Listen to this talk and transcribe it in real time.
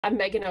I'm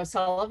Megan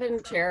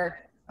O'Sullivan,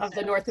 Chair of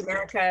the North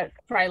America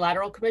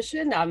Trilateral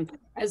Commission.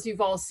 As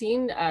you've all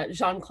seen,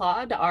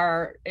 Jean-Claude,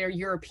 our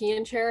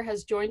European chair,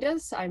 has joined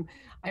us. I'm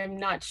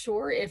not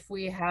sure if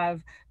we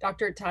have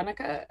Dr.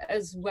 Tanaka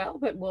as well,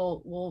 but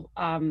we'll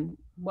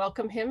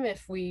welcome him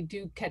if we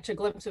do catch a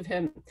glimpse of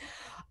him.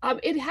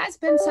 It has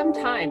been some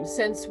time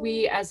since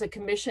we as a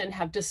commission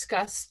have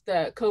discussed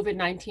the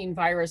COVID-19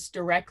 virus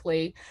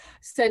directly,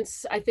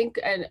 since I think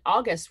in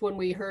August when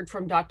we heard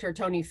from Dr.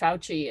 Tony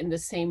Fauci in the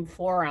same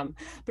forum.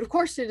 But of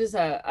course, it is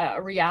a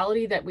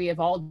reality that we have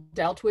all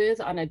dealt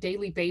with on a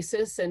daily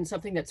basis and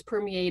something that's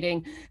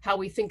permeating how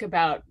we think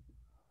about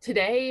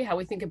today, how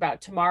we think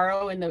about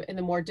tomorrow in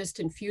the more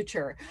distant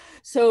future.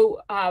 So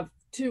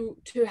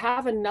to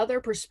have another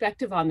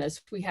perspective on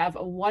this, we have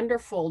a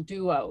wonderful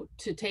duo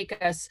to take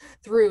us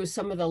through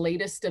some of the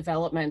latest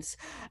developments.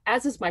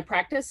 As is my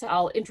practice,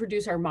 I'll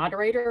introduce our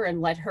moderator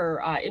and let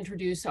her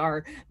introduce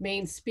our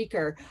main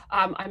speaker.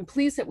 I'm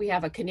pleased that we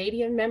have a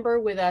Canadian member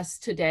with us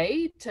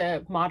today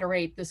to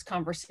moderate this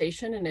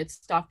conversation, and it's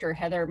Dr.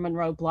 Heather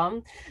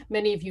Munroe-Blum.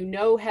 Many of you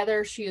know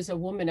Heather. She is a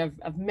woman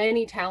of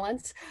many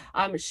talents.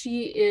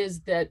 She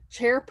is the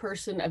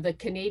chairperson of the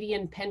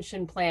Canadian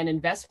Pension Plan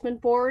Investment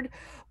Board,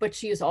 but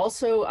she is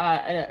also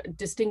a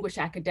distinguished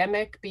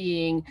academic,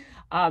 being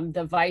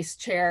the vice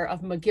chair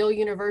of McGill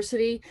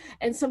University.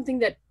 And something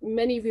that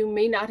many of you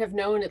may not have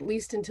known, at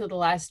least until the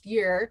last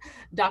year,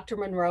 Dr.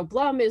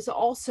 Munroe-Blum is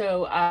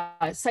also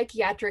a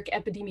psychiatric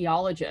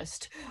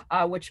epidemiologist,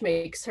 which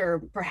makes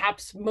her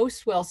perhaps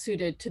most well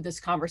suited to this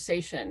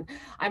conversation.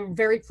 I'm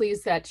very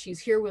pleased that she's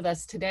here with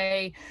us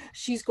today.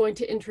 She's going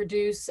to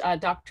introduce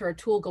Dr.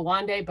 Atul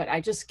Gawande, but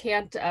I just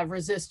can't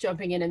resist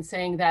jumping in and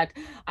saying that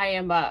I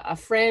am a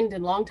friend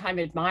and longtime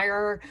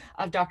admirer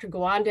of Dr.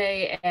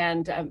 Gawande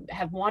and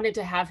have wanted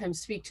to have him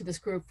speak to this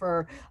group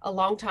for a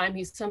long time.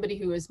 He's somebody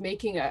who is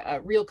making a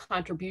real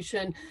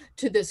contribution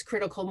to this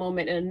critical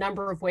moment in a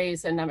number of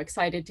ways, and I'm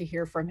excited to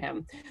hear from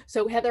him.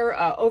 So Heather,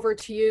 over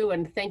to you,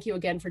 and thank you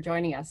again for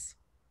joining us.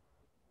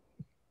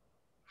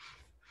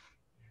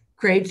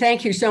 Great,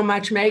 thank you so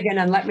much, Megan.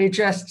 And let me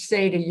just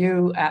say to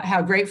you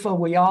how grateful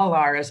we all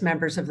are as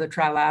members of the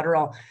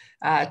Trilateral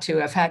to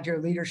have had your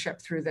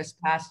leadership through this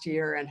past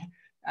year and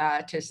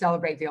to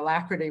celebrate the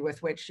alacrity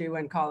with which you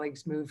and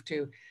colleagues moved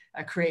to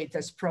create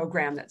this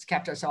program that's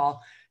kept us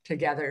all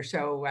together.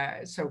 So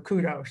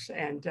kudos,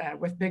 and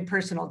with big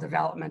personal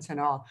developments and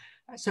all,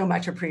 so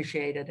much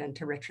appreciated, and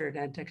to Richard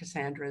and to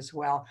Cassandra as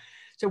well.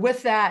 So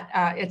with that,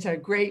 it's a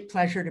great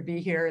pleasure to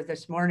be here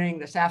this morning,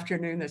 this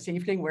afternoon, this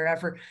evening,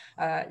 wherever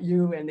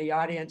you in the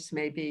audience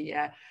may be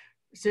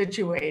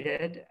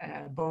situated.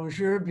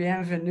 Bonjour,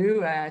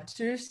 bienvenue à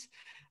tous.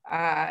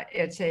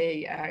 It's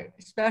a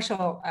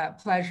special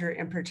pleasure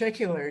in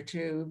particular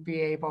to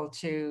be able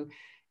to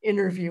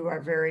interview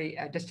our very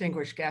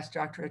distinguished guest,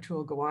 Dr.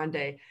 Atul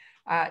Gawande.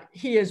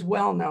 He is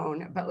well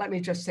known, but let me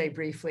just say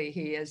briefly,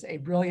 he is a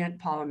brilliant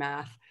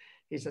polymath.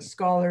 He's a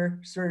scholar,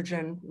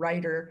 surgeon,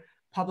 writer,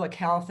 public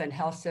health and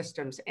health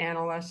systems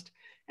analyst,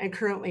 and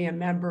currently a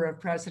member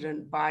of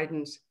President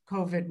Biden's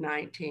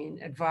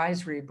COVID-19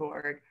 advisory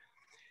board.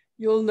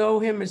 You'll know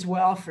him as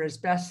well for his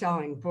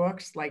best-selling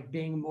books like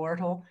Being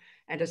Mortal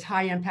and his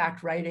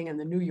high-impact writing in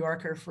The New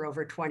Yorker for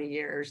over 20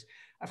 years.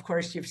 Of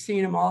course, you've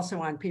seen him also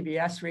on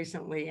PBS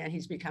recently, and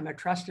he's become a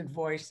trusted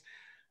voice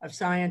of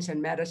science and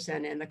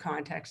medicine in the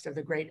context of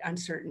the great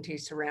uncertainty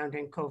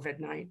surrounding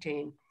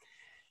COVID-19.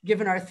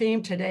 Given our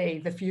theme today,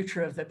 the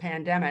future of the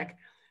pandemic,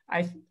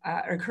 I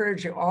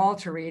encourage you all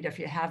to read, if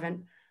you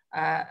haven't,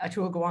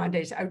 Atul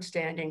Gawande's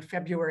outstanding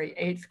February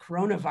 8th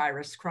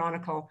Coronavirus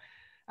Chronicle,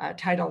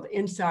 titled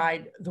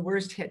Inside the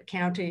Worst Hit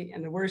County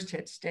and the Worst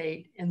Hit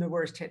State in the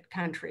Worst Hit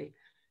Country.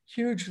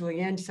 Hugely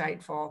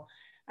insightful,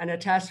 and a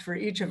test for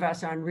each of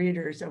us on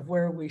readers of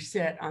where we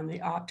sit on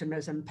the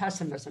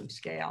optimism-pessimism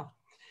scale.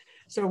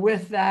 So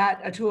with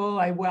that, Atul,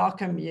 I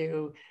welcome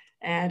you.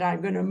 And I'm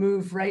going to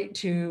move right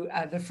to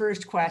the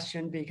first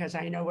question, because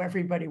I know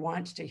everybody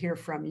wants to hear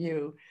from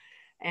you.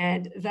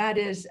 And that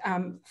is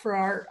for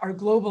our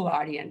global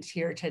audience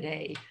here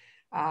today,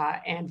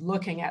 and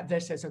looking at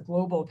this as a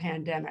global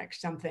pandemic,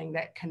 something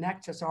that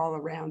connects us all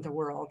around the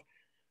world.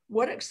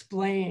 What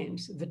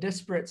explains the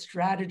disparate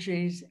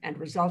strategies and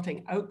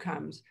resulting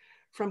outcomes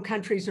from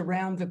countries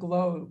around the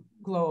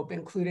globe,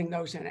 including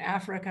those in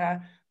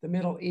Africa, the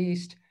Middle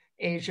East,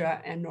 Asia,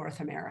 and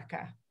North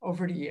America?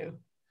 Over to you.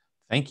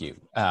 Thank you.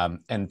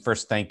 And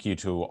first, thank you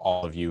to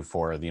all of you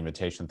for the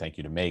invitation. Thank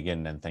you to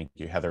Megan, and thank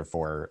you, Heather,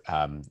 for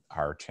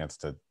our chance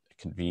to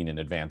convene in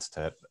advance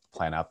to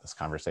plan out this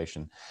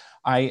conversation.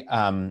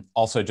 I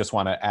also just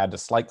want to add a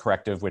slight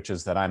corrective, which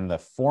is that I'm the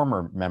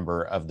former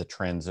member of the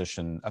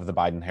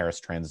Biden-Harris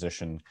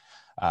transition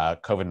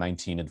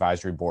COVID-19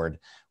 advisory board.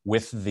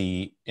 With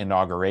the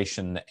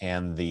inauguration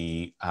and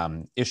the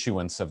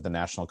issuance of the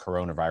national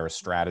coronavirus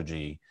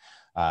strategy,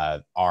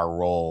 our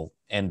role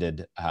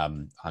ended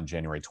on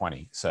January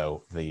 20.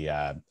 So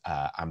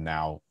I'm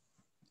now,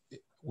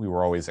 we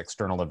were always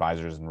external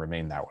advisors and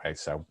remain that way.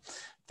 So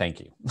thank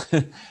you.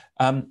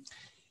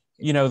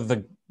 You know,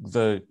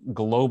 the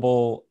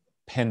global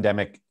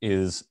pandemic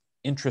is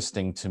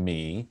interesting to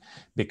me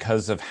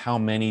because of how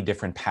many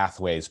different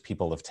pathways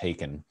people have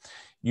taken.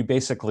 You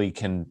basically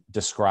can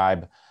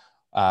describe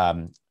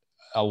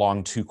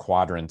along two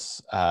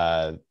quadrants,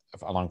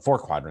 along four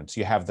quadrants.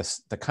 You have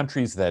the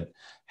countries that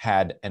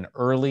had an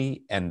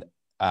early and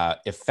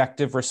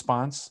effective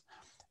response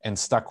and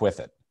stuck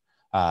with it.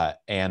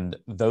 And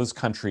those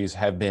countries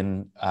have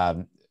been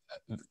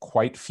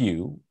quite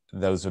few.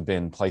 Those have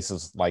been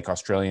places like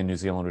Australia and New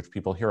Zealand, which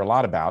people hear a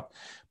lot about,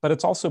 but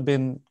it's also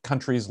been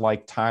countries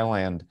like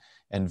Thailand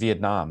and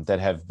Vietnam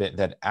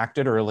that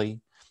acted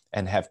early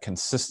and have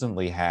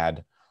consistently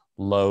had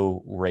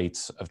low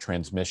rates of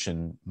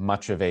transmission.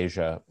 Much of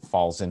Asia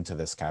falls into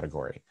this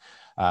category.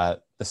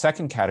 The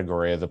second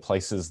category are the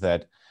places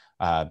that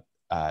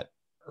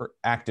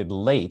acted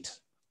late,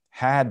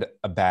 had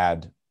a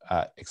bad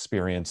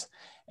experience,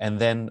 and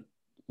then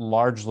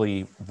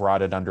largely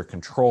brought it under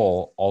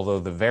control,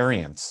 although the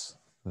variants,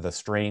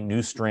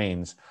 new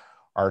strains,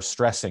 are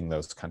stressing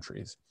those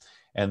countries.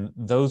 And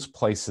those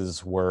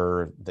places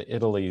were the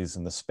Italys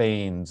and the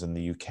Spains and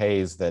the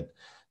UKs that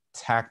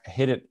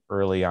hit it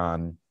early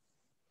on,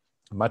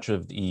 much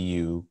of the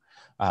EU,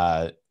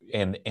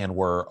 and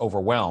were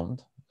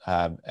overwhelmed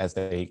as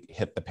they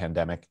hit the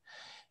pandemic,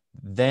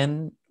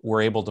 then were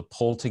able to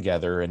pull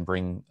together and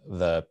bring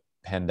the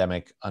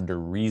pandemic under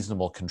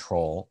reasonable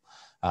control.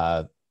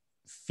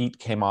 Feet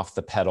came off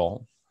the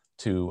pedal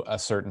to a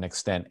certain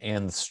extent,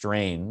 and the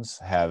strains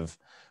have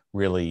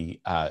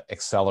really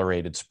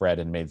accelerated spread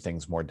and made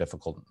things more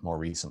difficult more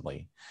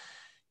recently.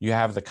 You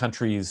have the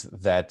countries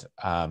that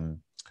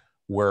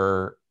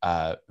were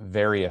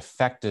very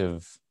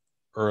effective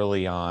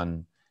early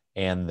on,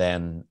 and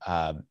then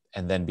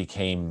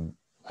became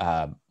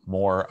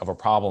more of a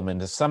problem.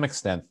 And to some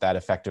extent, that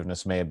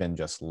effectiveness may have been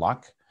just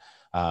luck.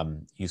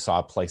 You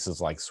saw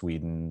places like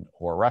Sweden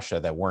or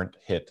Russia that weren't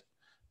hit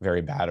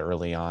very bad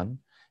early on,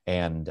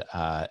 and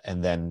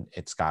then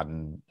it's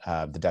gotten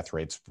the death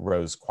rates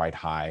rose quite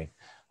high,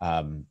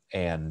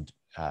 and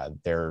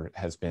there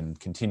has been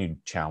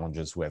continued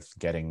challenges with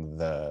getting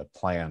the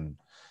plan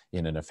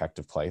in an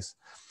effective place.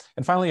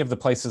 And finally, you have the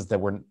places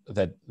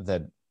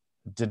that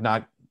did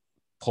not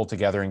pull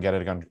together and get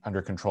it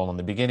under control in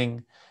the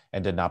beginning,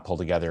 and did not pull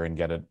together and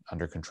get it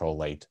under control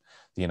late.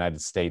 The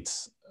United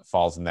States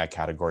falls in that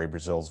category.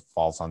 Brazil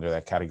falls under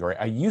that category.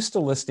 I used to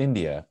list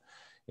India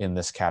in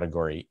this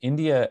category.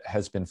 India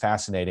has been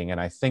fascinating,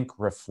 and I think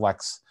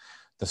reflects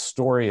the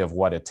story of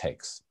what it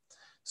takes.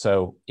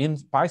 So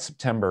by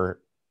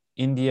September,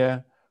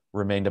 India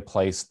remained a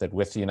place that,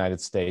 with the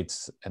United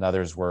States and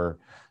others,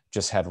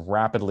 had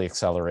rapidly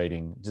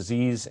accelerating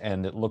disease,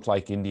 and it looked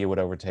like India would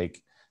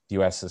overtake the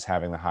US as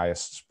having the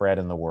highest spread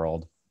in the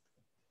world.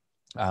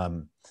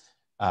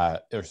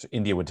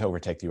 India would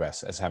overtake the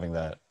US as having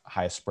the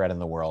highest spread in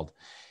the world.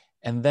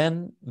 And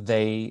then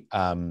they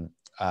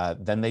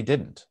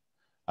didn't.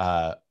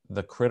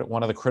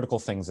 One of the critical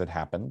things that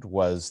happened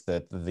was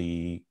that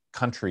the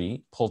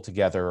country pulled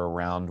together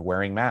around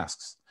wearing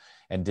masks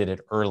and did it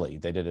early.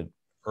 They did it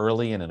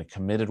early and in a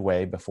committed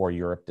way before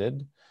Europe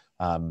did.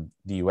 The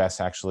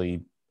US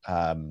actually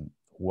had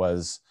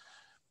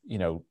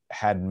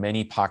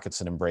many pockets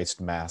that embraced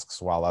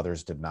masks while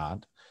others did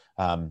not.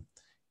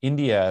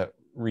 India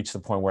reached the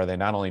point where they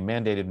not only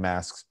mandated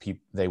masks,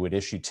 they would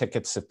issue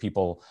tickets if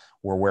people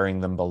were wearing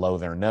them below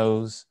their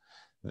nose.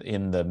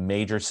 In the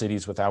major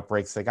cities with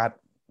outbreaks, they got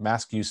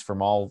mask use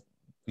from all,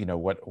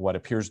 what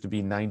appears to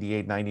be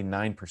 98,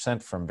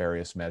 99% from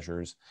various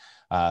measures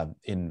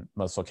in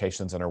most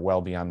locations, and are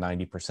well beyond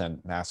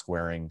 90% mask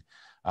wearing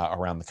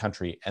around the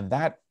country. And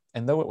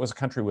though it was a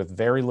country with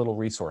very little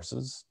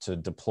resources to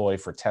deploy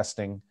for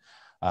testing,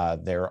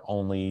 they're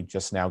only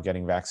just now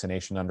getting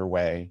vaccination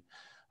underway.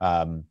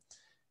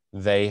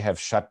 They have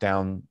shut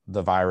down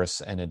the virus,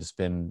 and it has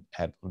been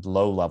at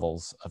low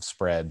levels of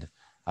spread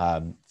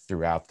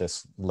throughout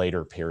this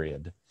later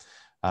period.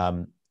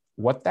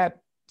 What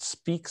that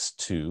speaks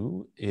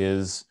to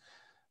is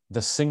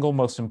the single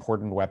most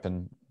important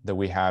weapon that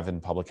we have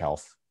in public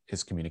health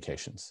is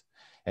communications,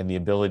 and the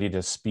ability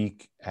to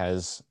speak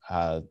as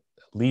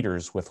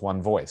leaders with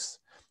one voice.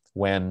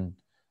 When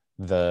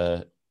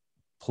the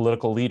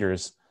political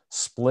leaders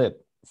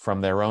split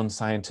from their own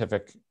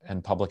scientific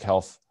and public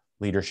health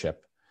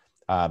leadership,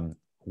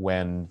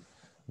 when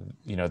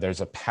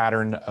there's a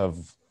pattern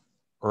of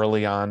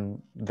early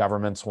on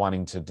governments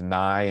wanting to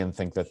deny and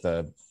think that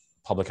the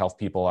public health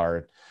people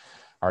are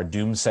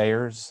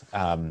doomsayers,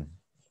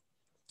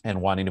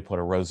 and wanting to put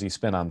a rosy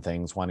spin on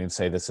things, wanting to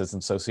say this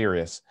isn't so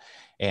serious.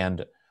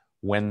 And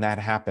when that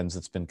happens,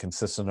 it's been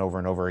consistent over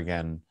and over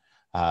again,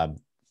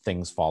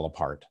 things fall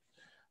apart.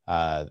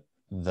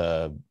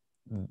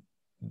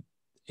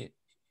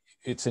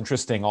 It's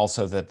interesting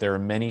also that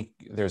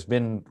there's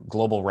been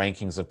global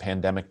rankings of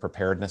pandemic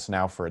preparedness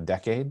now for a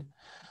decade.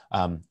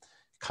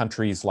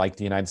 Countries like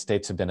the United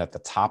States have been at the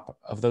top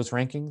of those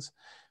rankings,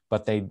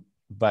 but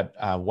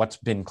what's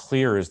been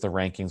clear is the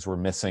rankings were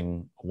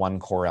missing one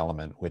core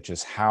element, which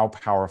is how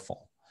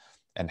powerful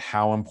and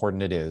how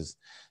important it is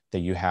that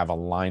you have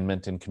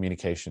alignment and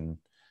communication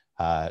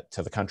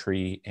to the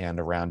country and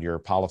around your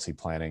policy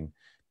planning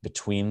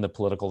between the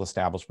political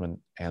establishment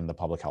and the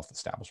public health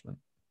establishment.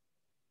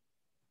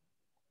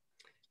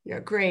 Yeah,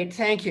 great,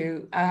 thank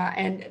you.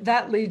 And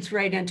that leads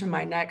right into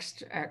my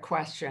next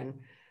question.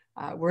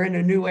 We're in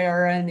a new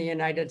era in the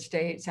United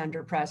States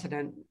under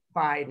President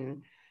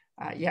Biden,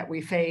 yet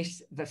we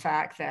face the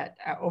fact that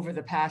over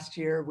the past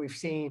year, we've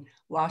seen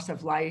loss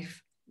of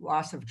life,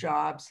 loss of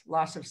jobs,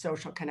 loss of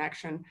social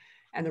connection,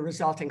 and the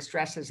resulting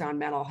stresses on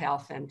mental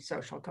health and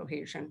social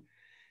cohesion.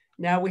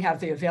 Now we have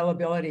the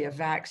availability of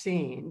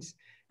vaccines,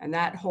 and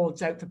that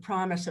holds out the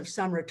promise of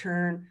some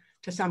return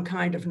to some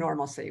kind of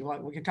normalcy.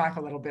 Well, we can talk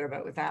a little bit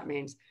about what that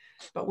means,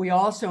 but we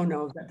also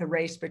know that the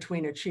race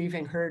between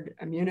achieving herd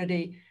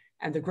immunity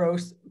and the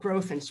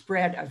growth and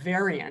spread of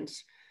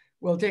variants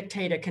will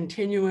dictate a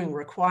continuing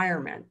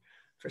requirement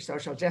for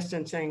social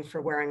distancing,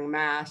 for wearing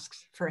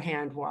masks, for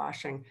hand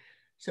washing.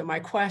 So my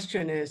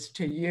question is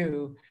to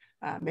you,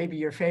 maybe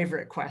your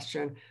favorite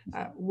question,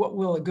 what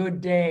will a good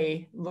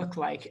day look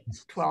like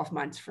 12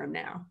 months from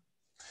now?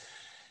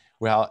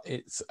 Well,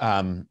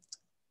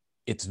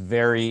 it's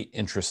very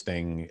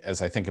interesting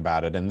as I think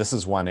about it. And this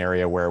is one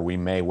area where we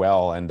may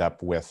well end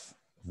up with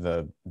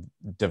the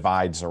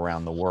divides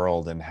around the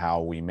world and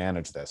how we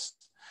manage this.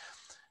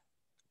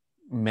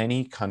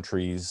 Many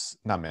countries,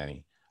 not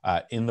many,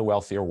 in the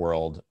wealthier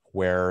world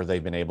where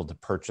they've been able to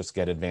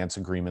get advance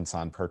agreements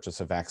on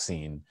purchase of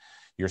vaccine,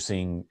 you're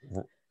seeing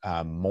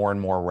more and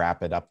more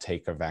rapid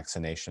uptake of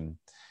vaccination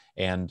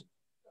and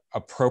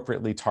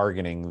appropriately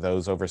targeting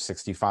those over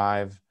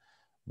 65,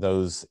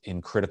 those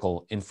in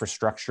critical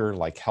infrastructure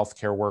like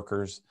healthcare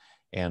workers,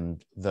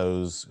 and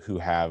those who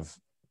have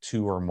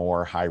 2 or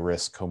more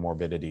high-risk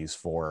comorbidities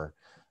for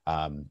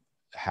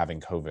having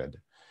COVID.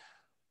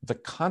 The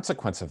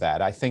consequence of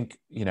that, I think,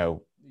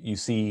 you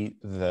see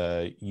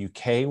the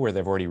UK where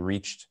they've already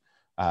reached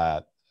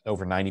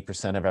over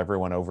 90% of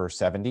everyone over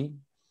 70,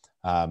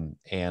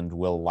 and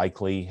will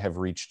likely have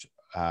reached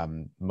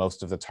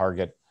most of the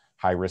target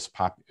high-risk,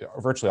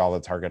 virtually all the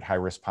target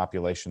high-risk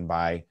population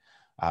by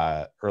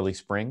early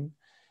spring.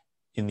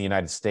 In the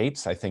United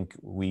States, I think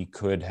we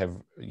could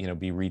have,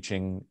 be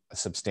reaching a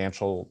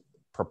substantial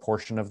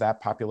proportion of that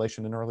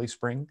population in early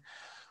spring.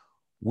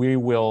 We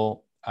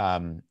will,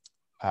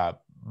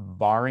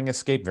 barring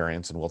escape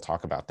variants, and we'll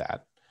talk about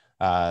that,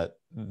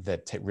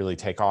 that really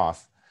take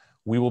off,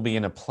 we will be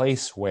in a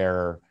place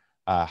where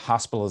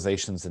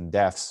hospitalizations and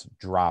deaths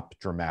drop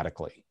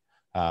dramatically.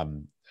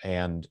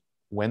 And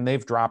when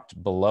they've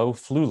dropped below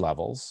flu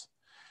levels,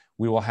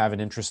 we will have an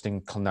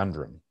interesting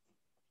conundrum.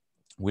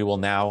 We will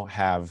now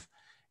have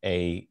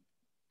a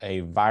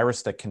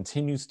virus that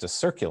continues to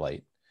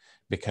circulate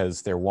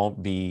because there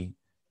won't be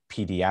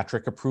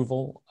pediatric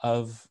approval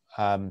of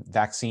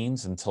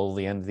vaccines until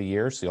the end of the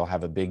year. So you'll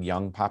have a big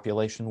young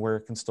population where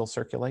it can still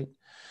circulate.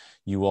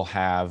 You will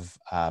have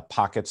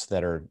pockets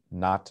that are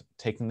not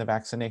taking the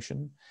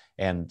vaccination,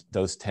 and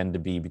those tend to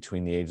be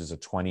between the ages of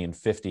 20 and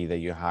 50 that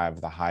you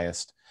have the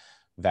highest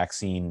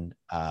vaccine,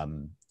 I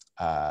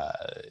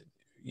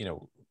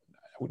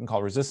wouldn't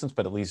call resistance,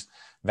 but at least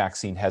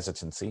vaccine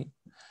hesitancy.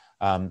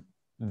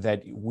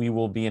 That we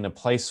will be in a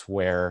place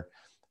where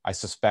I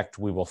suspect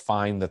we will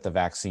find that the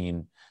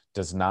vaccine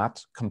does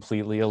not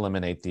completely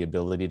eliminate the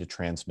ability to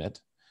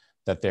transmit,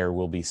 that there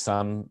will be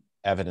some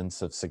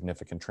evidence of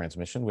significant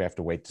transmission. We have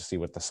to wait to see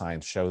what the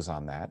science shows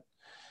on that.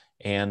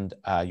 And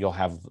you'll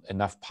have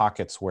enough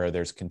pockets where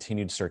there's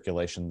continued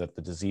circulation that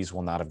the disease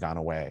will not have gone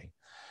away.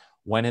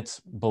 When it's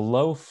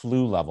below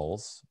flu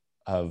levels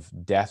of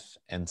death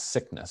and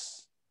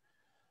sickness,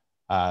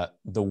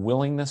 the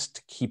willingness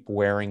to keep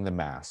wearing the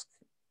mask,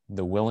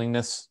 the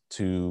willingness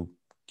to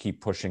keep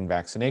pushing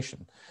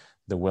vaccination,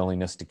 the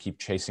willingness to keep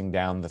chasing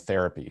down the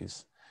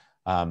therapies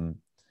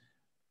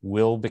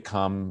will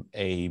become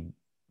a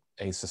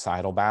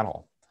societal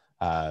battle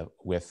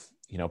with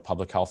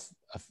public health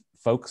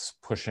folks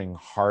pushing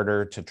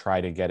harder to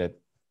try to get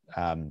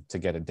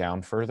it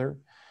down further,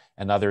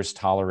 and others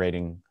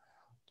tolerating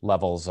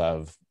levels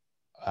of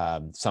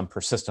some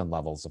persistent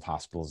levels of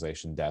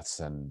hospitalization,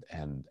 deaths,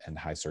 and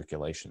high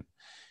circulation.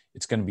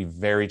 It's going to be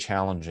very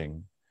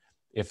challenging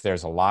if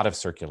there's a lot of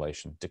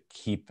circulation to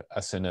keep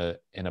us in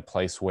a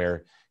place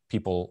where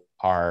people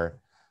are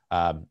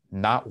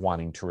not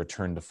wanting to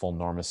return to full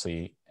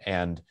normalcy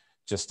and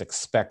just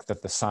expect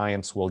that the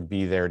science will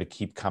be there to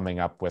keep coming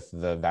up with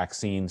the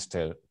vaccines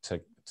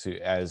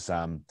as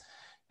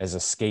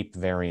escape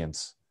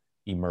variants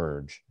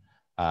emerge.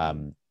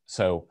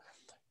 So,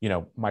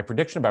 my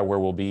prediction about where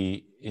we'll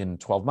be in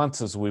 12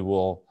 months is we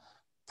will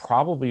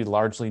probably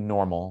largely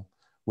normal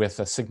with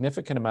a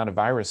significant amount of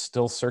virus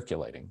still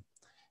circulating,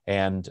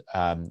 and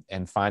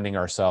finding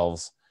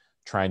ourselves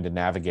trying to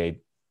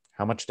navigate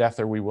how much death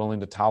are we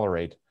willing to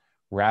tolerate,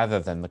 rather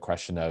than the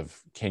question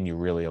of, can you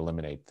really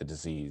eliminate the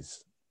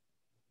disease?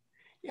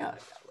 Yeah,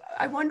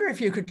 I wonder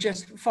if you could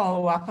just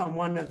follow up on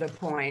one of the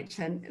points.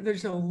 And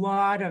there's a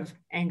lot of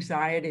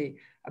anxiety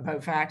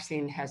about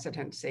vaccine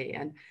hesitancy.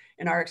 And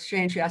in our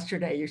exchange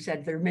yesterday, you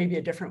said there may be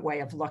a different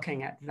way of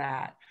looking at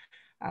that.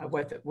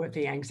 what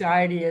the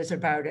anxiety is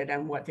about it,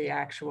 and what the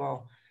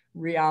actual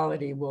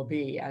reality will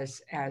be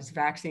as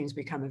vaccines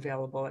become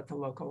available at the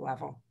local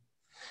level.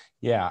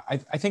 Yeah,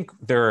 I think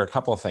there are a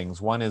couple of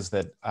things. One is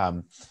that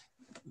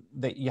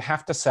that you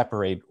have to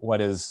separate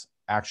what is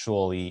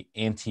actually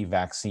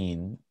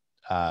anti-vaccine,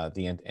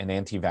 an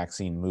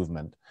anti-vaccine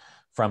movement,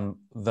 from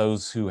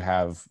those who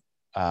have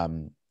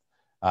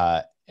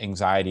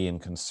anxiety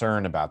and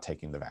concern about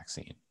taking the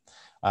vaccine.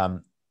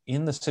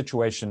 In the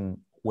situation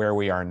where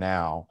we are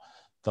now,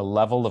 the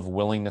level of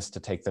willingness to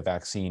take the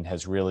vaccine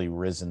has really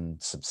risen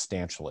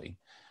substantially.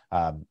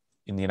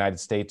 In the United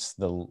States,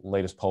 the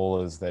latest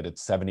poll is that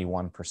it's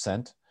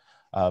 71%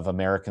 of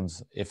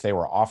Americans, if they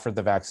were offered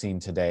the vaccine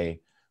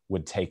today,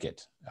 would take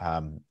it.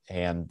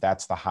 And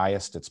that's the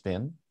highest it's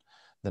been.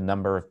 The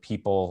number of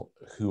people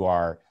who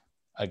are,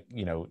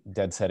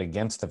 dead set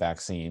against the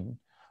vaccine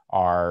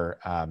are,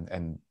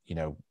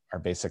 are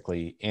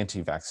basically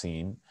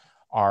anti-vaccine,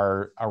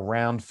 are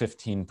around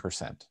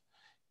 15%.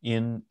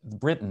 In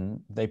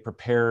Britain, they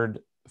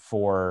prepared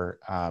for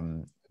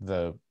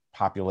the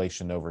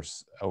population over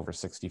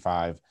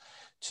 65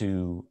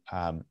 to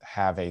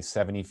have a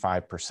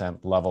 75%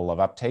 level of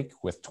uptake,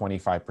 with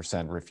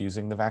 25%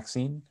 refusing the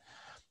vaccine.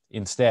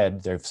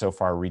 Instead, they've so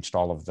far reached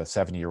all of the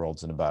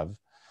 70-year-olds and above.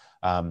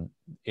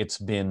 It's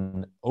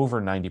been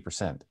over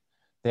 90%.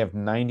 They have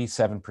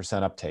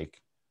 97%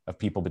 uptake of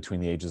people between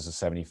the ages of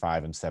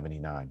 75 and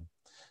 79.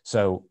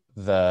 So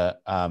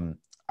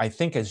I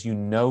think as you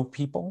know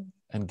people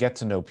and get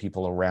to know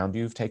people around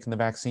you who've taken the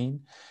vaccine,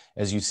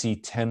 as you see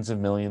tens of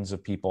millions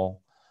of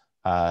people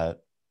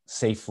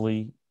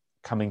safely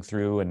coming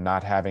through and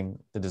not having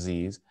the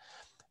disease,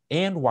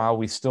 and while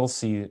we still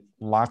see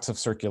lots of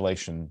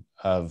circulation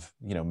of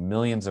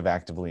millions of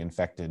actively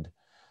infected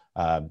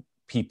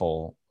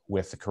people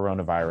with the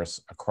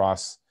coronavirus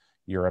across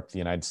Europe, the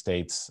United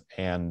States,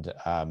 and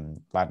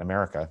Latin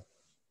America,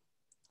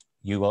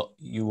 you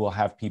will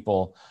have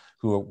people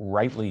who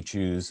rightly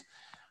choose,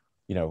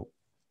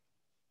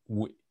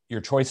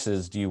 your choice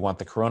is, do you want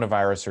the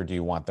coronavirus or do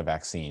you want the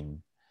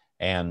vaccine?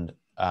 And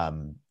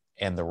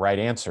the right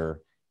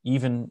answer,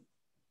 even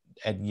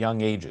at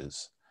young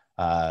ages,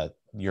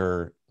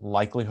 your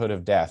likelihood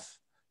of death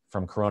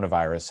from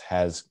coronavirus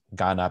has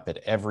gone up at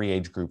every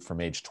age group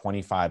from age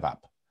 25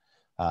 up.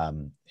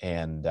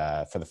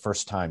 For the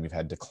first time, you've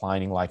had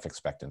declining life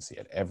expectancy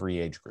at every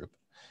age group.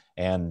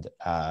 And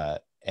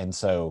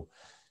so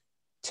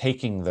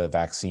taking the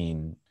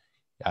vaccine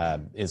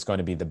is going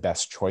to be the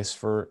best choice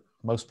for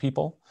most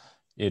people.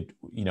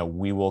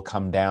 We will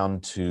come down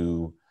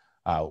to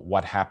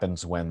what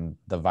happens when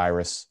the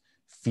virus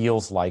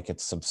feels like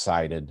it's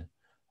subsided,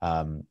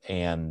 and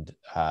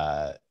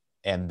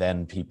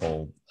then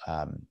people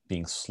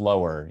being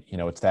slower.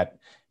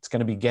 It's going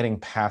to be getting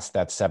past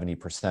that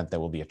 70% that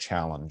will be a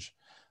challenge,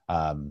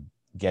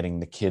 getting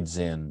the kids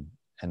in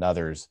and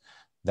others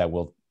that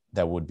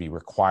would be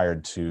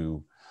required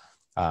to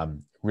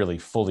really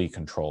fully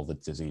control the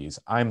disease.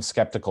 I'm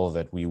skeptical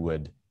that we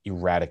would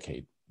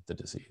eradicate the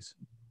disease.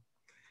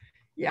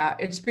 Yeah,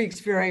 it speaks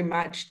very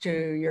much to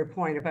your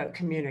point about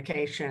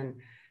communication,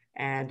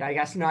 and I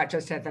guess not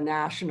just at the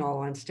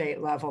national and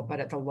state level, but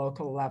at the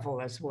local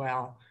level as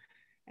well.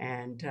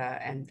 And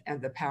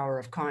the power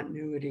of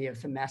continuity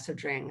of the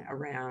messaging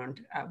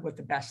around what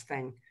the best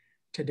thing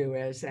to do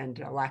is, and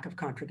a lack of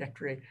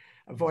contradictory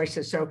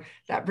voices. So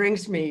that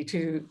brings me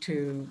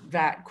to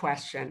that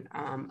question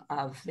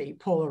of the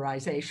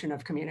polarization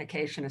of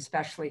communication,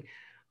 especially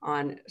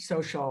on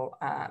social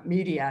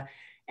media.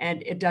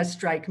 And it does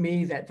strike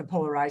me that the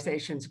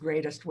polarization is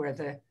greatest where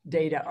the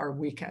data are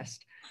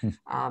weakest.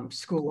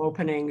 School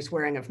openings,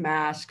 wearing of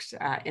masks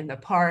in the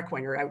park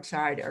when you're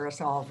outside,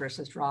 aerosol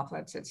versus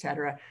droplets, et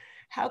cetera.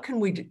 How can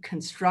we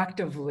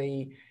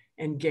constructively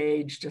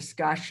engage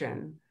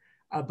discussion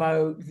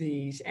about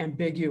these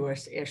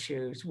ambiguous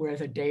issues where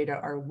the data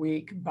are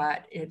weak,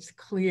 but it's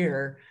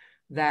clear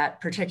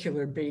that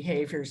particular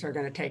behaviors are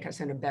going to take us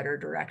in a better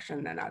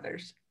direction than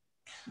others?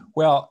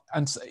 Well,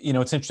 it's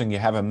interesting. You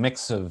have a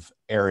mix of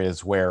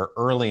areas where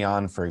early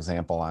on, for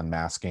example, on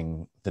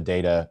masking, the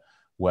data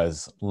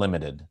was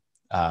limited.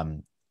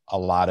 A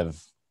lot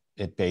of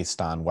it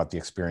based on what the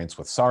experience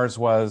with SARS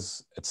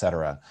was, et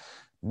cetera.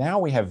 Now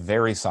we have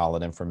very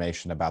solid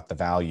information about the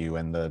value,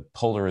 and the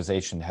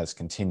polarization has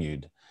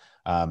continued.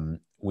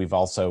 We've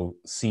also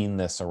seen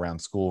this around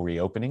school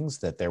reopenings,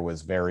 that there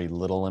was very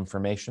little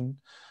information.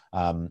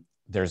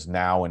 There's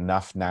now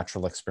enough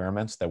natural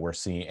experiments that we're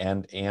seeing,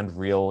 and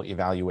real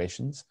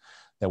evaluations,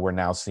 that we're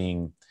now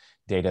seeing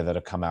data that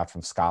have come out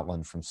from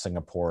Scotland, from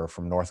Singapore,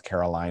 from North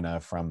Carolina,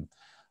 from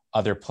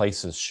other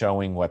places,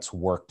 showing what's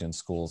worked in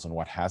schools and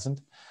what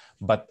hasn't.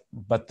 But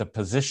the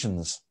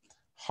positions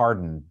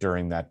hardened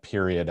during that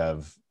period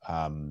of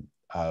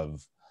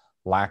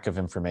lack of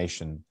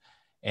information.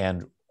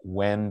 And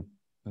when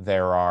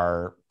there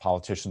are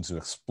politicians who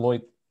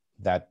exploit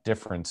that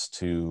difference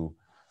to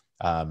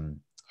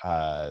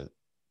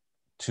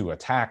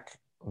attack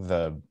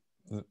the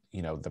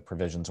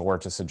provisions, or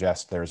to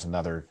suggest there's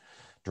another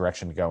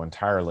direction to go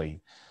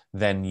entirely,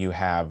 then you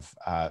have,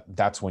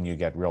 that's when you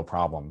get real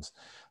problems.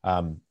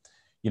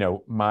 You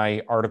know,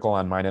 my article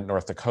on Minot,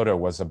 North Dakota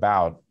was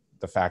about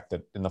the fact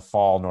that in the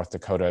fall, North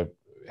Dakota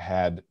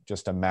had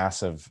just a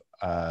massive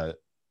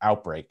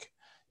outbreak.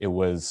 It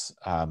was,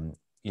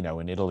 you know,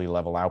 an Italy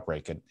level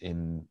outbreak.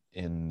 In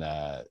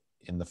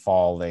the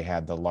fall, they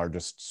had the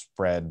largest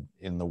spread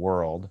in the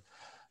world.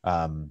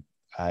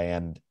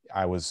 And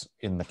I was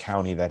in the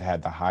county that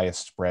had the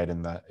highest spread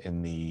in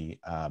the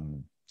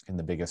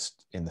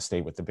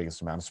state with the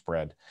biggest amount of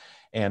spread.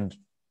 And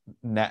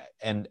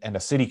a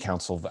city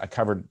council, I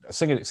covered a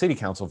city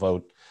council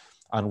vote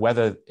on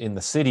whether in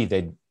the city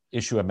they'd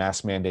issue a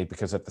mask mandate,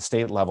 because at the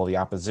state level, the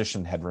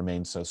opposition had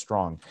remained so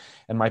strong.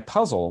 And my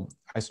puzzle,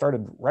 I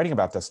started writing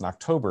about this in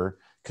October,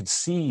 could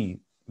see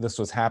this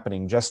was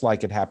happening just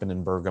like it happened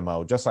in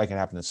Bergamo, just like it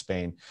happened in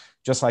Spain,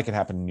 just like it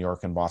happened in New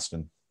York and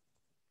Boston.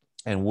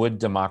 And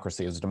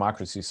is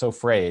democracy so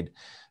frayed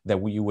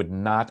that you would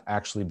not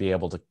actually be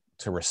able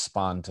to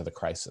respond to the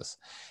crisis?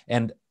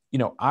 And you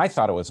know, I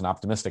thought it was an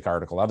optimistic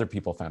article. Other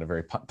people found it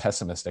very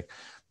pessimistic.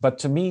 But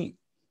to me,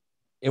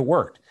 it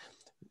worked.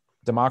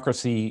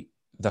 Democracy,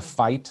 the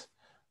fight,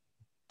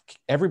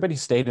 everybody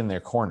stayed in their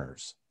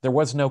corners. There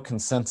was no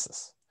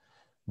consensus,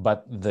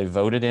 but they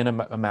voted in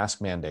a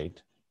mask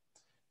mandate.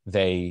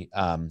 They,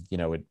 you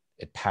know,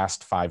 it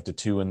passed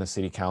 5-2 in the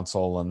city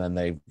council, and then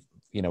they,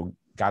 you know,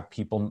 got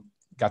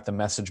the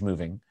message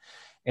moving.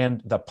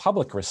 And the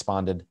public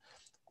responded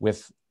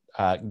with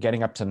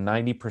getting up to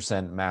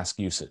 90% mask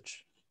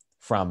usage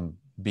from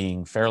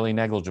being fairly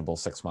negligible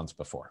 6 months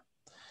before.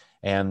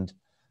 And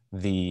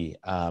the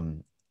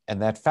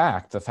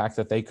fact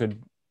that they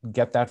could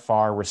get that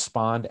far,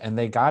 respond, and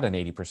they got an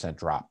 80%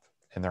 drop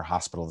in their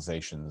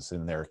hospitalizations,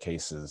 in their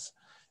cases,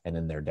 and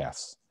in their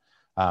deaths.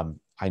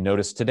 I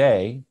noticed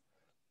today,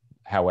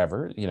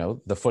 however, you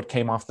know, the foot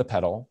came off the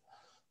pedal.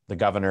 The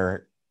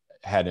governor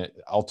had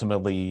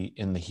ultimately,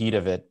 in the heat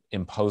of it,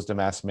 imposed a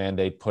mask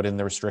mandate, put in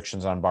the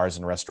restrictions on bars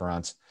and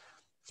restaurants.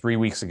 3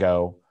 weeks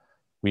ago,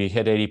 we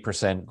hit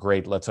 80%,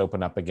 great, let's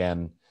open up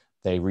again.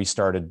 They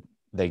restarted,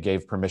 they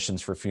gave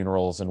permissions for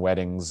funerals and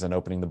weddings and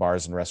opening the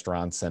bars and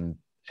restaurants and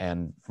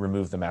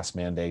removed the mask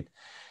mandate.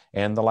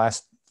 And the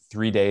last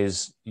 3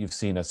 days, you've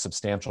seen a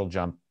substantial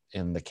jump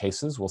in the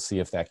cases. We'll see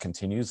if that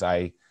continues.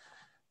 I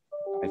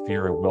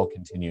fear it will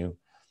continue.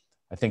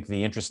 I think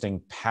the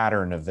interesting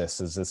pattern of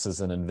this is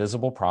an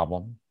invisible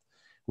problem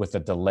with a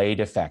delayed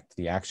effect.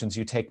 The actions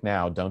you take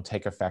now don't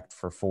take effect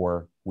for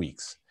 4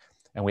 weeks.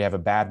 And we have a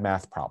bad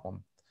math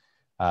problem.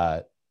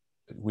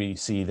 We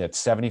see that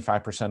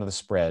 75% of the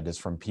spread is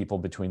from people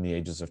between the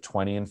ages of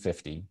 20 and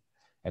 50,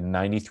 and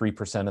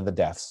 93% of the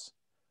deaths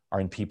are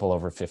in people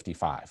over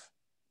 55.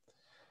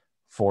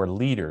 For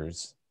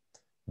leaders,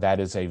 that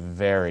is a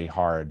very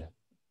hard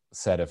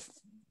set of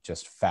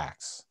just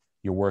facts.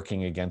 You're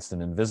working against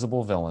an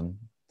invisible villain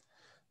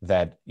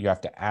that you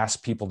have to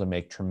ask people to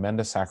make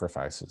tremendous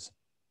sacrifices.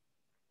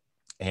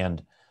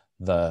 And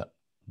the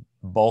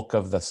bulk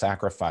of the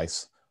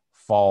sacrifice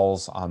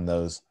falls on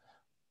those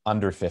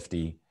under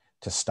 50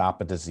 to stop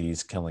a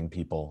disease killing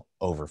people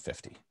over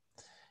 50.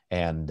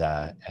 And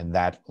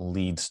that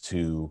leads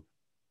to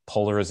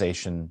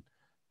polarization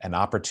and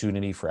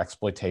opportunity for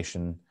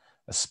exploitation,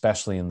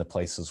 especially in the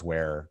places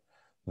where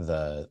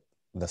the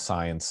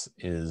science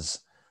is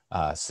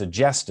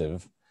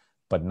suggestive,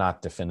 but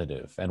not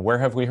definitive. And where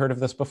have we heard of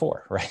this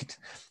before, right?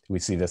 We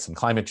see this in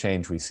climate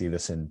change. We see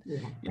this in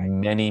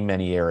many,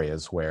 many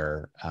areas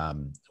where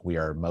we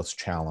are most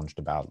challenged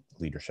about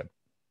leadership.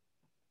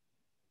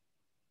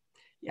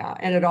 Yeah,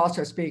 and it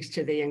also speaks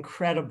to the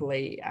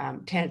incredibly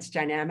tense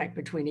dynamic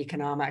between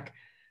economic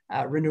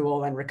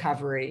renewal and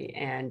recovery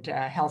and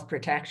health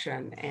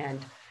protection.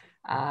 And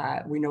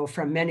we know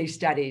from many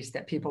studies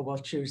that people will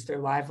choose their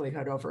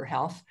livelihood over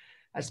health,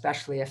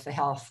 especially if the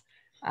health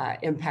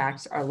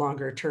impacts are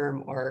longer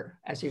term or,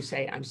 as you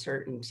say,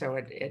 uncertain. So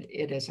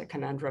it is a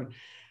conundrum.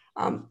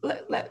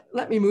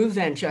 Let me move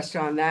then just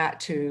on that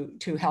to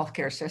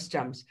healthcare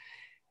systems.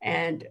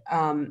 And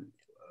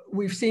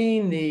we've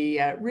seen the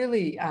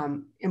really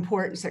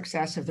important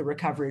success of the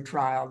recovery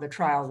trial, the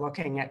trial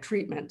looking at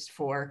treatments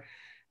for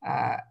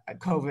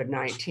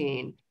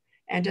COVID-19.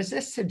 And does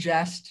this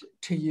suggest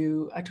to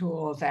you,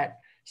 Atul, that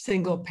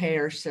single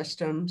payer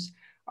systems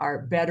are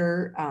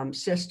better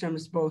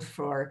systems both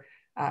for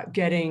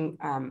getting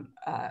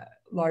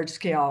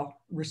large-scale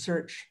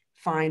research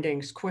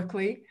findings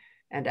quickly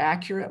and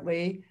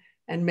accurately,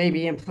 and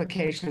maybe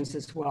implications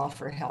as well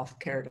for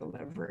healthcare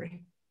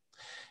delivery?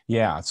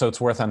 Yeah, so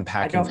it's worth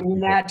unpacking. I don't mean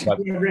that to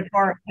be a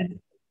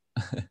rhetorical.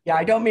 Yeah,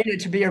 I don't mean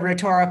it to be a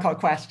rhetorical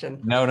question.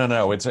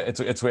 No.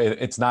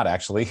 It's not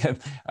actually. So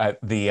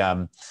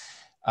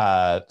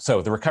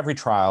the recovery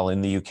trial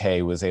in the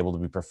UK was able to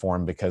be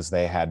performed because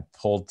they had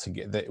pulled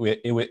together.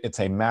 It's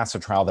a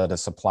massive trial that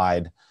has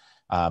supplied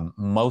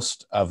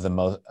much of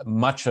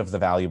the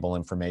valuable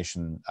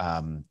information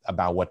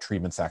about what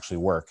treatments actually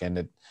work, and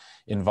it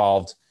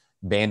involved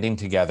banding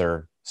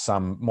together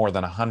more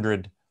than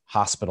 100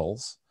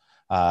 hospitals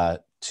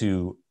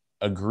to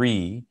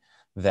agree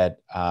that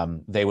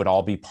they would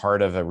all be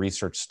part of a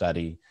research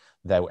study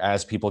that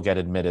as people get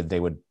admitted,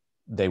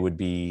 they would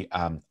be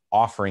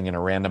offering in a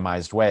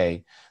randomized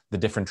way the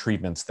different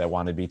treatments that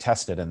wanted to be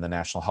tested, and the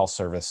National Health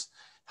Service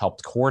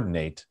helped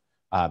coordinate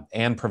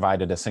and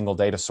provided a single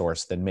data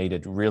source that made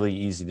it really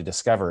easy to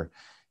discover,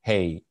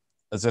 hey,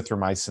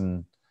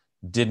 azithromycin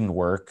didn't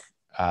work,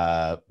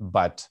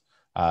 but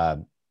a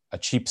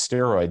cheap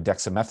steroid,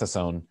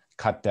 dexamethasone,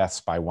 cut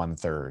deaths by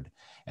 1/3,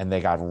 and they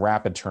got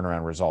rapid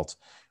turnaround results.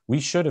 We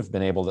should have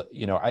been able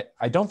to,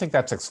 I don't think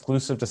that's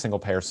exclusive to single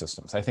payer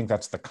systems. I think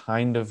that's the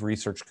kind of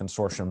research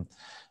consortium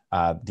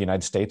the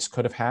United States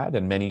could have had,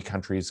 and many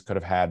countries could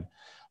have had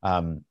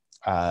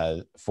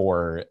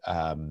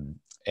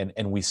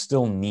and we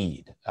still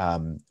need.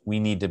 We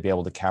need to be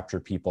able to capture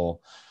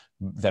people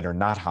that are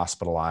not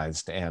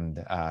hospitalized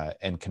and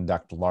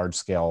conduct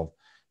large-scale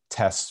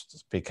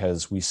tests,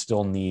 because we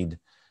still need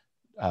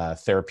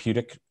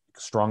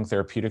strong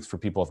therapeutics for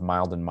people with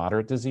mild and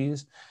moderate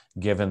disease,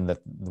 given that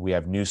we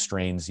have new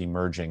strains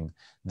emerging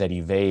that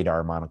evade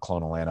our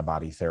monoclonal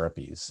antibody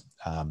therapies,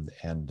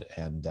 and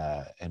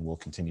will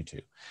continue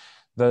to.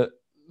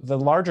 The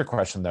larger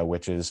question, though,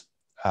 which is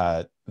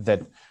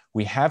that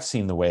we have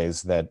seen the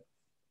ways that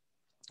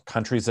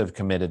countries have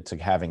committed to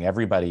having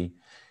everybody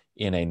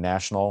in a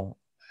national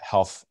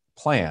health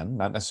plan,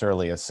 not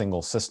necessarily a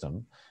single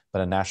system,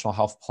 but a national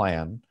health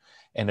plan,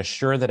 and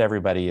assure that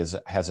everybody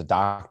has a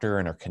doctor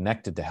and are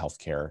connected to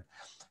healthcare,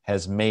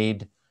 has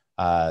made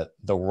the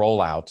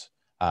rollout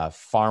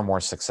far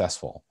more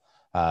successful.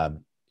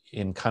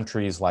 In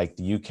countries like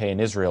the UK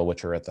and Israel,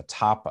 which are at the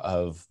top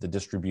of the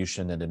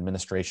distribution and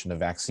administration of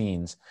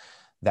vaccines,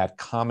 that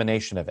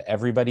combination of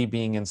everybody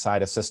being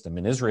inside a system.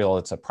 In Israel,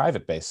 it's a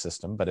private-based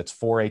system, but it's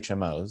 4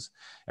 HMOs.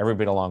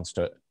 Everybody belongs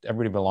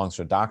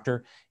to a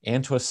doctor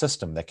and to a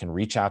system that can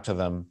reach out to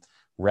them,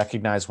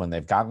 recognize when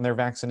they've gotten their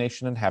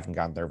vaccination and haven't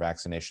gotten their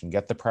vaccination,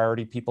 get the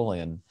priority people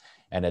in,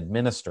 and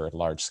administer at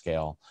large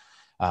scale.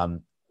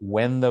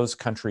 When those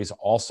countries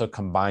also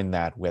combine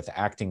that with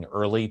acting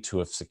early to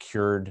have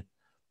secured,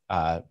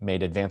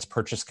 made advanced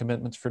purchase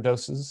commitments for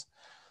doses,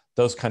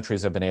 those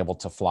countries have been able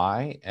to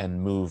fly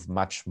and move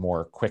much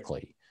more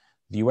quickly.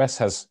 The US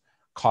has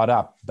caught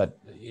up, but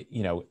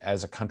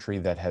as a country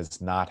that has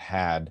not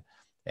had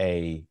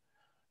a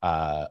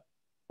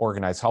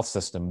organized health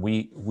system,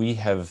 we've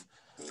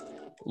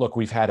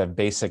had a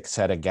basic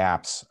set of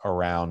gaps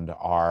around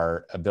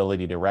our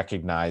ability to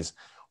recognize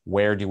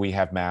where do we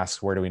have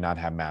masks, where do we not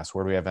have masks,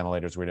 where do we have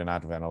ventilators, where do we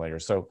not have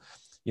ventilators. So,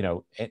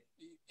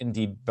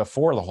 indeed,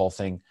 before the whole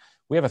thing,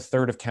 we have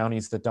 1/3 of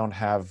counties that don't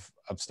have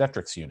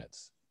obstetrics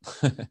units.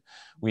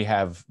 We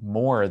have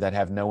more that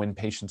have no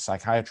inpatient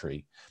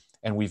psychiatry.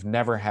 And we've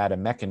never had a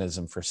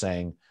mechanism for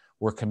saying,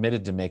 we're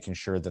committed to making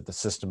sure that the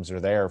systems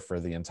are there for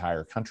the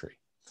entire country.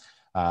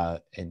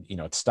 And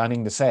it's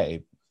stunning to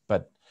say,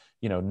 but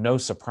no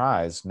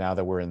surprise, now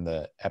that we're in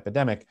the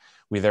epidemic,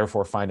 we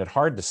therefore find it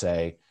hard to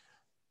say,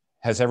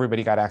 has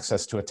everybody got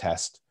access to a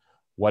test?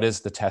 What is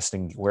the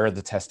testing? Where are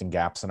the testing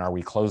gaps, and are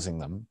we closing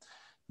them?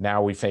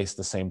 Now we face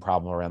the same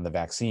problem around the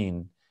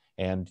vaccine.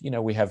 And,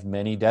 we have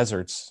many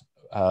deserts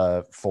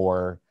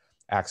for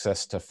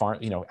access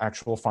to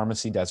actual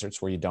pharmacy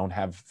deserts where you don't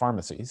have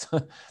pharmacies.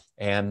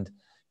 And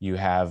you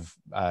have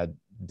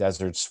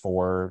deserts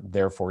for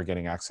therefore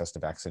getting access to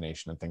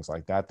vaccination and things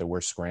like that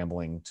we're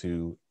scrambling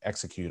to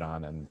execute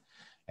on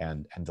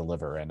and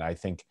deliver. And I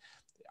think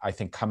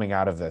coming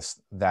out of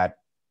this, that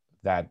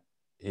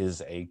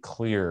is a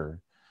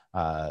clear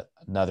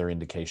another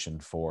indication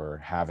for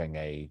having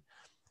a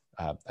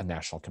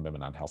national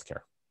commitment on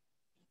healthcare.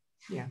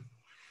 Yeah.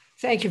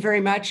 Thank you very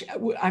much.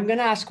 I'm going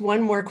to ask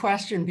one more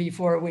question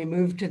before we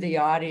move to the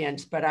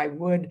audience, but I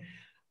would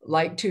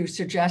like to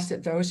suggest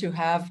that those who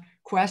have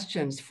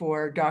questions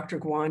for Dr.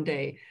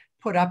 Gawande,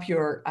 put up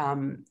your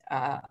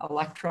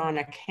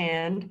electronic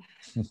hand,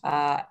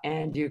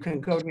 and you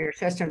can go to your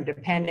system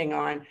depending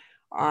on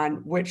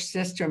which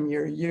system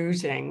you're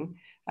using.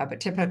 But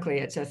typically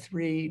it's a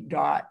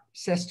 3-dot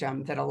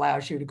system that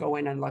allows you to go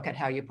in and look at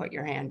how you put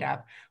your hand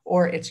up,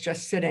 or it's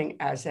just sitting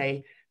as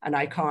an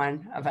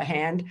icon of a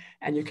hand,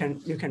 and you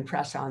can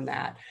press on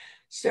that.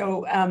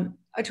 So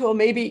Atul,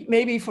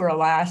 maybe for a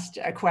last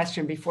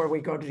question before we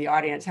go to the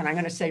audience, and I'm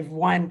going to save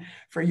one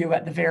for you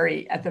at the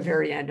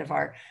very end of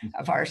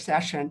our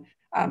session.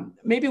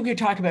 Maybe we could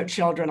talk about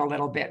children a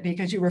little bit,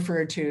 because you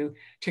referred to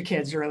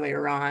kids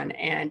earlier on,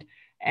 and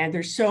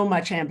there's so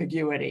much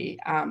ambiguity.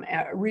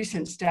 A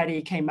recent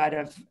study came out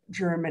of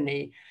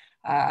Germany,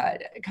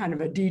 kind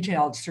of a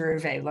detailed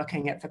survey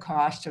looking at the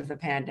cost of the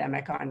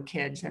pandemic on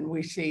kids, and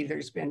we see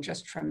there's been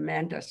just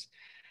tremendous.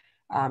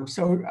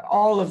 So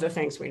all of the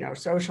things we know: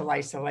 social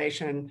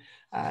isolation,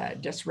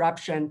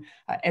 disruption,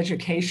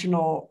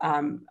 educational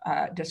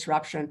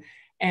disruption,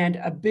 and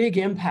a big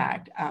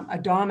impact, a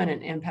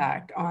dominant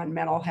impact on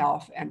mental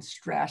health and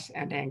stress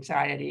and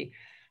anxiety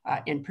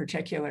in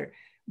particular.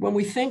 When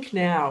we think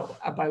now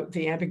about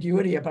the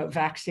ambiguity about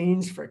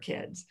vaccines for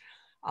kids,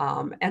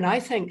 And I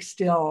think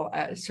still,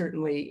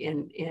 certainly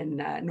in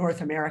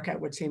North America,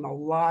 it would seem a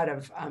lot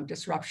of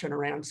disruption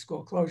around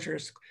school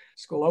closures,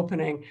 school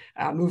opening,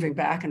 moving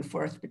back and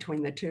forth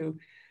between the two.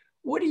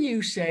 What do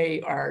you say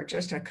are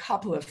just a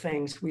couple of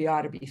things we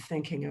ought to be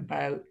thinking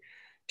about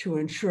to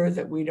ensure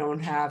that we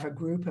don't have a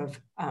group of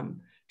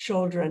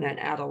children and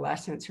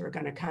adolescents who are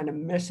going to kind of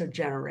miss a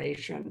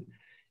generation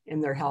in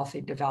their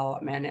healthy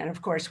development? And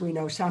of course, we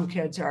know some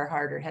kids are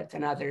harder hit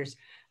than others,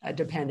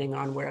 depending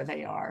on where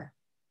they are.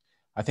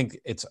 I think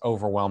it's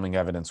overwhelming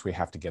evidence we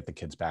have to get the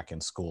kids back in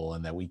school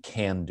and that we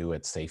can do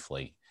it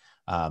safely.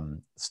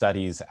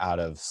 Studies out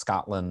of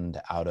Scotland,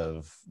 out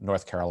of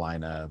North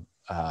Carolina,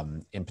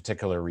 in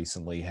particular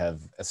recently,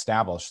 have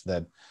established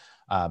that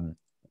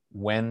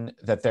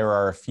that there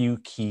are a few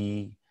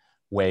key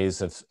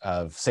ways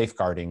of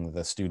safeguarding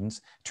the students.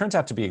 It turns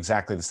out to be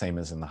exactly the same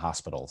as in the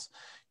hospitals.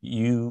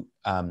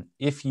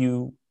 If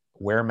you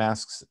wear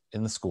masks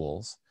in the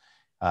schools,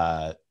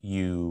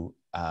 you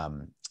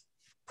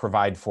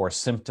provide for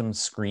symptom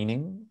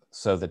screening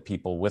so that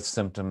people with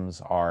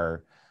symptoms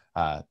are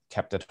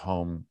kept at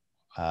home,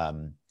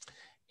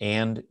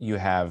 and you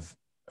have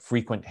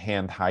frequent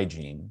hand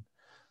hygiene.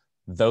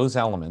 Those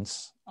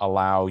elements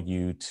allow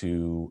you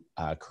to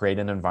create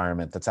an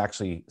environment that's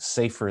actually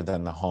safer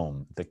than the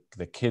home.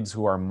 The kids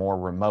who are more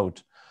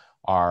remote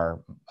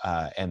are,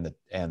 and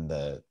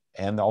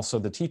also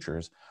the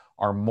teachers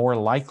are more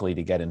likely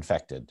to get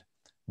infected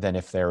than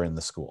if they're in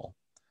the school.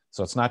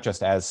 So it's not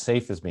just as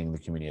safe as being in the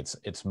community,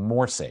 it's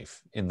more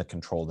safe in the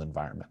controlled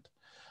environment.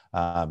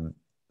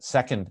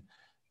 Second,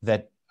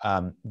 that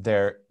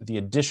the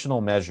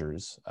additional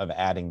measures of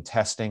adding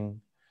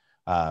testing,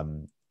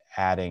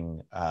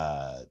 adding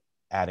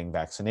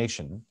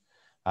vaccination,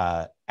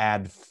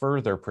 add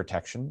further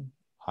protection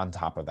on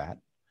top of that.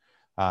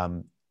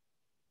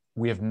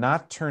 We have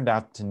not turned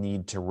out to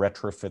need to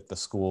retrofit the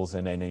schools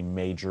in any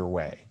major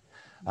way.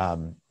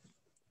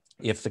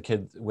 If the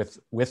kids, with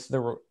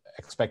the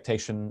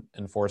expectation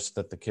enforced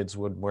that the kids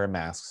would wear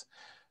masks,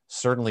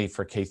 certainly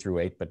for K through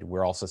 8, but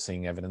we're also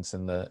seeing evidence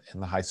in the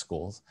high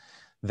schools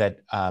that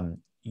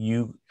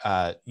you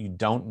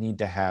don't need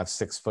to have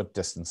 6-foot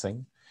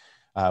distancing.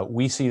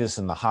 We see this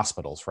in the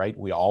hospitals, right?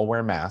 We all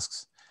wear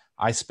masks.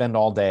 I spend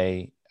all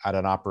day at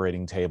an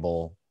operating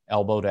table,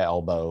 elbow to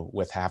elbow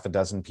with half a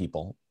dozen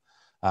people.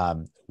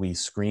 We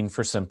screen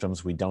for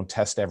symptoms. We don't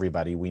test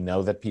everybody. We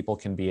know that people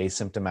can be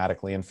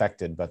asymptomatically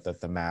infected, but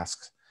that the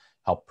masks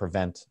help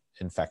prevent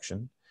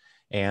infection.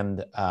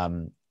 And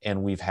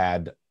we've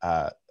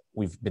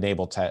been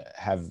able to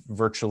have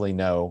virtually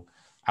no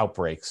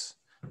outbreaks,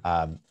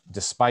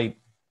 despite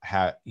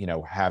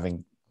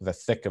having the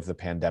thick of the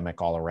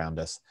pandemic all around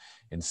us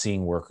and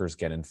seeing workers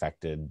get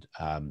infected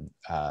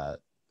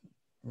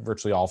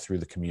virtually all through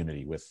the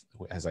community. With,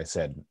 as I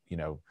said,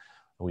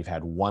 we've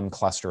had one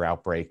cluster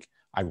outbreak,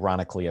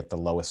 ironically at the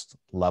lowest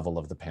level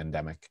of the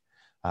pandemic,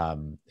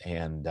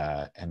 and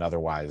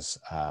otherwise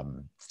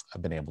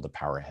have been able to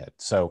power ahead.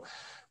 So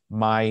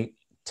my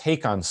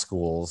take on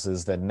schools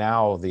is that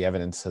now the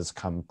evidence has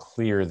come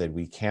clear that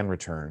we can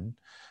return.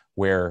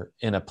 We're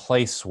in a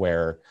place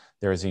where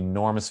there is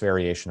enormous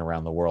variation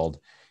around the world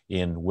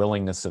in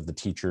willingness of the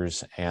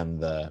teachers and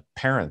the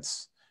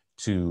parents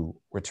to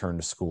return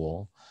to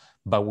school.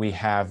 But we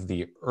have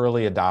the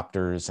early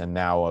adopters and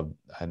now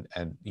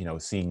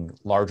seeing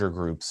larger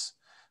groups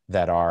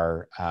that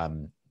are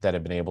that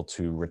have been able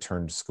to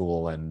return to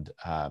school and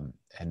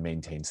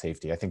maintain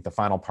safety. I think the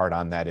final part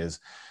on that is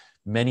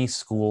many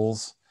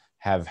schools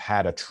have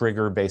had a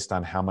trigger based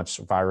on how much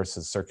virus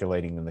is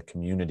circulating in the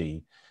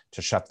community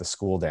to shut the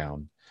school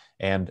down.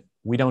 And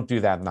we don't do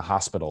that in the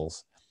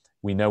hospitals.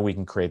 We know we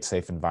can create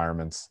safe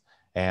environments.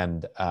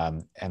 And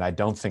I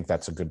don't think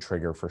that's a good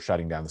trigger for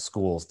shutting down the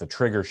schools. The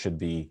trigger should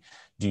be,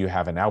 do you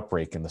have an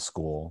outbreak in the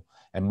school?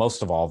 And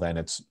most of all, then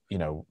it's,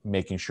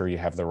 making sure you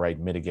have the right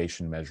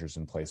mitigation measures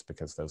in place,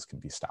 because those can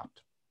be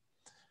stopped.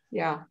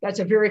 Yeah, that's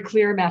a very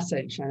clear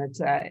message, and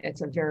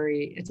it's a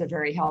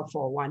very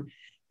helpful one.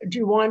 Do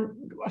you want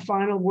a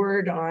final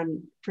word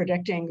on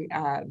predicting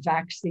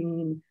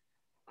vaccine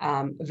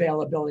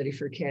availability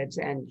for kids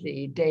and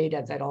the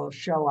data that'll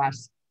show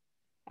us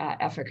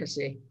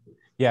efficacy?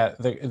 Yeah,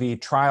 the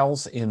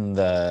trials in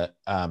the,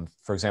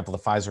 for example, the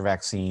Pfizer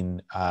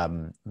vaccine,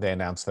 they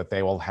announced that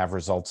they will have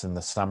results in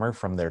the summer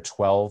from their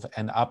 12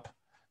 and up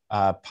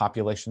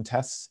population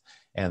tests.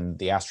 And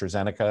the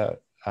AstraZeneca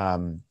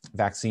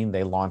vaccine,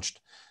 they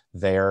launched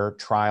their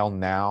trial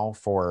now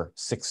for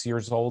 6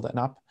 years old and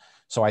up.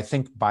 So I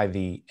think by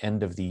the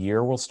end of the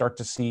year, we'll start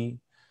to see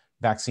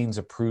vaccines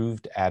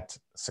approved at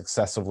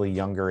successively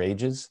younger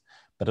ages,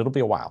 but it'll be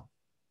a while.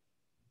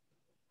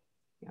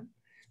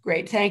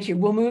 Great, thank you.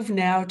 We'll move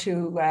now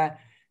to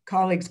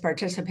colleagues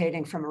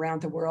participating from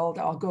around the world.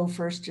 I'll go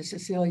first to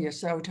Cecilia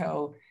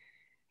Soto,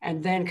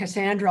 and then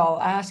Cassandra,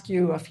 I'll ask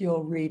you if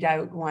you'll read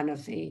out one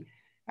of the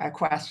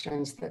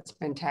questions that's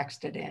been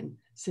texted in.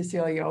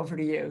 Cecilia, over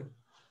to you.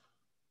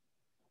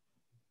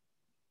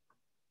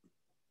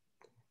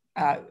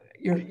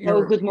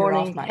 Good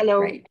morning.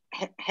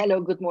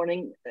 Hello, good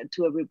morning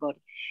to everybody.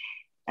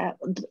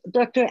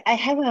 Doctor, I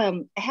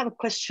have a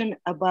question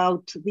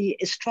about the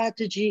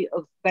strategy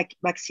of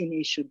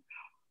vaccination.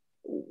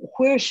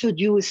 Where should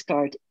you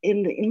start?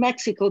 In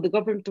Mexico, the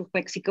government of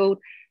Mexico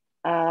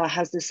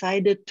has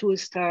decided to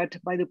start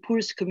by the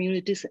poorest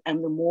communities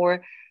and the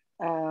more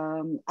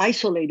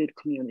isolated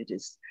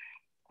communities.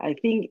 I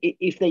think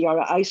if they are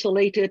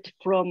isolated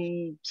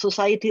from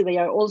society, they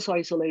are also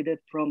isolated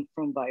from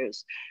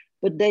virus.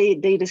 But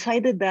they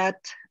decided that,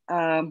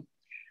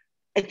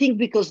 I think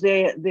because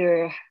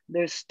there's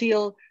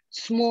still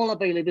small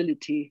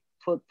availability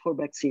for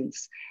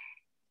vaccines.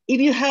 If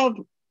you have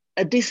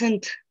a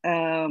decent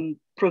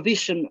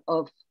provision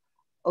of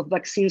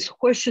vaccines,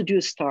 where should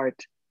you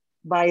start?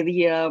 By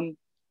the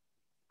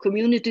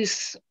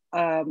communities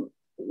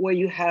where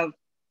you have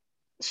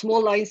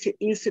small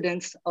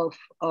incidence of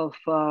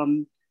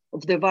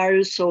the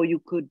virus, so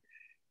you could,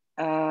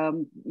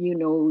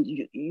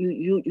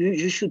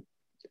 you should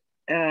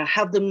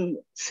have them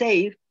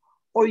safe,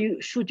 or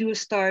should you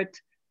start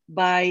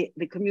by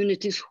the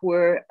communities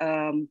where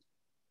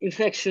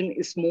infection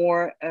is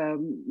more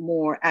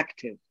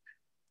active?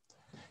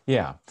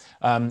 Yeah,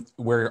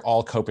 we're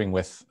all coping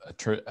with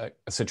a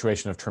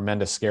situation of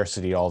tremendous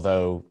scarcity,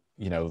 although,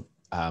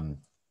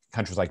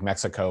 countries like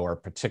Mexico are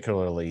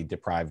particularly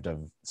deprived of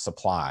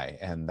supply,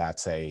 and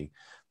that's a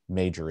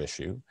major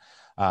issue.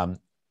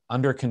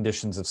 Under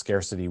conditions of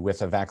scarcity,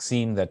 with a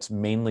vaccine that's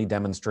mainly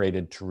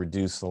demonstrated to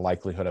reduce the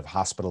likelihood of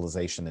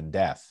hospitalization and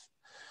death,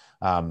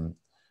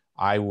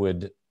 I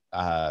would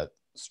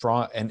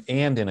and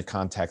in a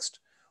context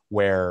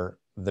where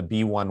the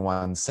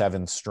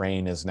B117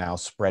 strain is now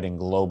spreading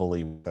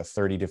globally with a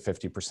 30 to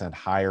 50%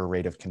 higher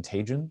rate of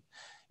contagion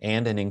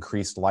and an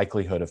increased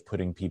likelihood of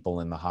putting people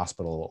in the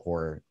hospital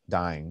or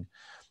dying,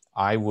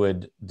 I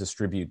would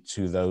distribute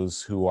to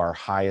those who are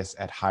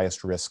at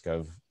highest risk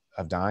of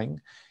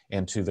dying,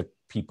 and to the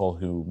people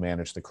who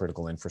manage the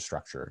critical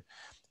infrastructure.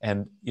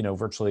 And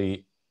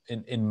virtually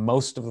in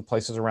most of the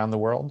places around the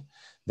world,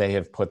 they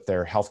have put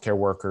their healthcare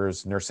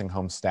workers, nursing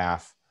home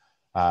staff,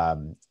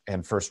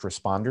 and first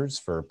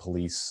responders for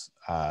police,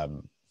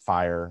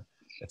 fire,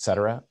 et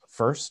cetera,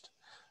 first,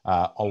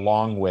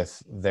 along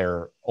with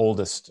their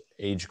oldest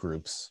age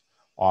groups,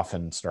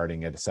 often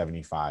starting at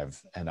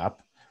 75 and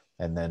up,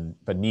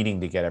 but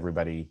needing to get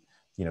everybody,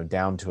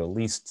 down to at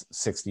least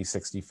 60,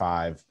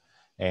 65,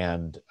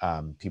 and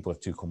people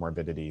with 2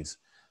 comorbidities.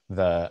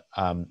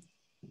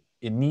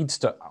 It needs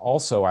to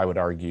also, I would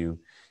argue,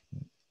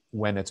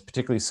 when it's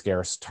particularly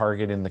scarce,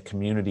 target in the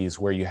communities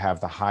where you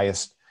have the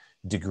highest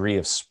degree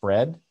of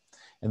spread,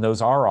 and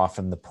those are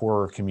often the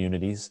poorer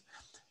communities.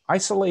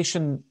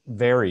 Isolation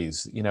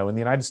varies. In the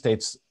United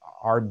States,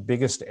 our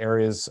biggest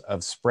areas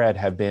of spread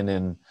have been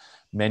in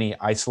many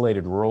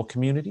isolated rural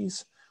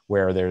communities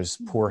where there's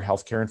poor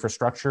healthcare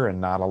infrastructure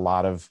and not a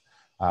lot of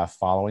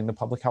following the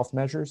public health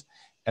measures,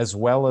 as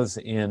well as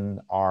in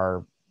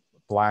our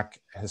Black,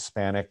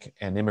 Hispanic,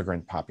 and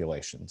immigrant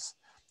populations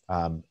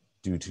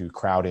due to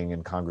crowding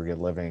and congregate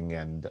living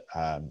and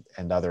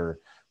other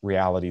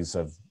realities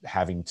of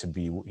having to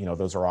be,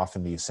 those are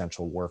often the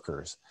essential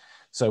workers.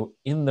 So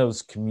in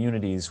those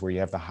communities where you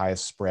have the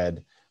highest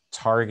spread,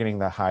 targeting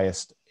the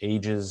highest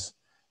ages,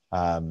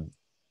 so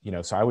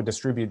I would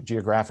distribute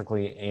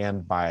geographically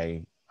and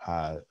by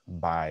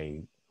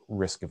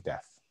risk of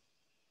death.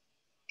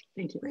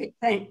 Thank you. Great.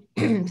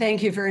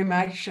 Thank you very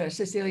much,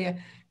 Cecilia.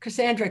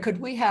 Cassandra, could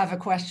we have a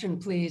question,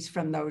 please,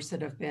 from those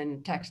that have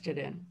been texted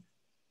in?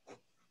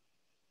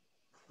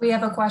 We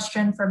have a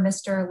question from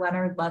Mr.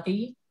 Leonard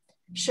Levy.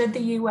 Should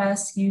the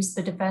U.S. use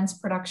the Defense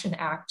Production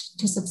Act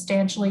to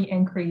substantially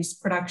increase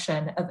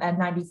production of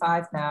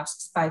N95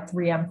 masks by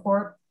 3M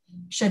Corp?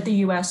 Should the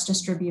U.S.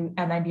 distribute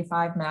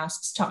N95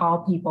 masks to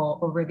all people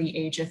over the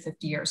age of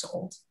 50 years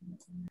old?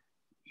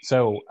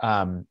 So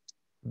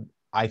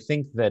I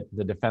think that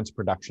the Defense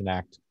Production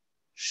Act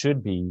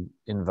should be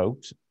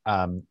invoked.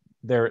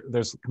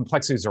 There's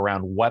complexities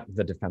around what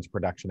the Defense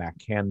Production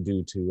Act can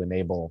do to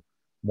enable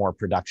more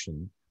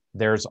production.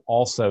 There's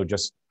also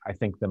just, I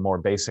think, the more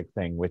basic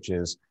thing, which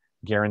is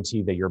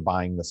guarantee that you're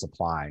buying the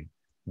supply.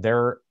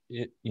 There's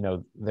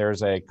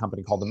a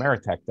company called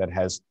Emerita that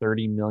has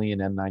 30 million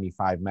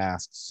N95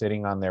 masks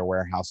sitting on their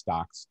warehouse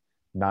stocks,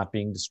 not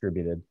being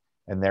distributed,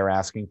 and they're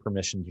asking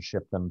permission to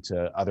ship them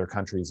to other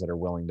countries that are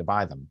willing to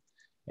buy them.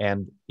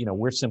 And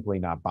we're simply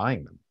not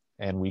buying them,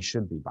 and we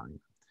should be buying them.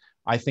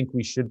 I think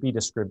we should be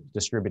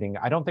distributing.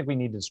 I don't think we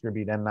need to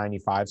distribute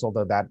N95s,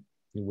 although that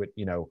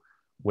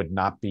would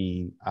not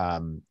be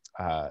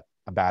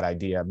a bad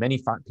idea. Many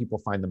people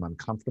find them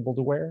uncomfortable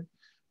to wear,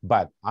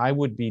 but I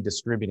would be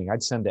distributing.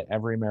 I'd send to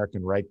every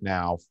American right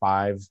now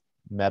 5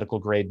 medical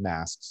grade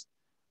masks.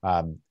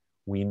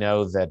 We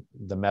know that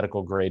the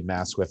medical grade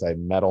masks with a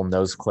metal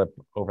nose clip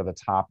over the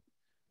top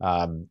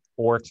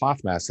or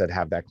cloth masks that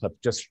have that clip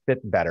just fit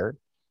better.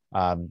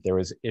 There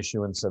was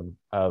issuance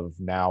of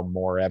now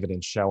more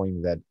evidence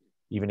showing that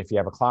even if you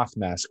have a cloth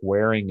mask,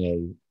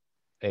 wearing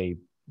a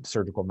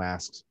surgical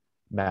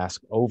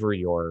mask over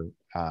your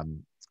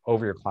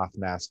cloth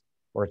mask,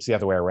 or it's the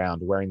other way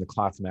around, wearing the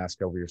cloth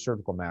mask over your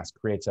surgical mask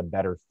creates a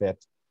better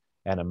fit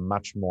and a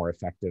much more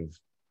effective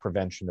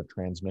prevention of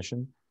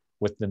transmission.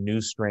 With the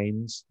new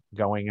strains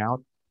going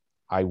out,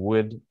 I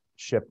would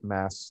ship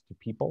masks to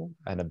people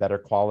and a better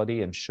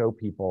quality and show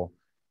people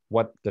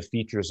what the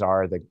features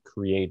are that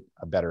create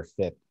a better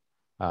fit,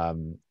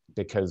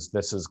 because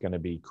this is going to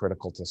be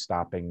critical to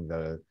stopping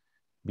the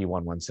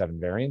B117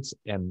 variants.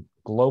 And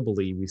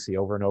globally, we see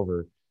over and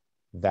over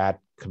that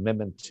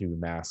commitment to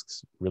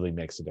masks really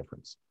makes a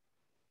difference.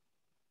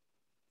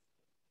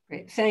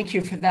 Great. Thank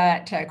you for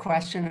that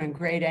question and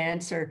great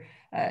answer.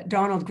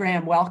 Donald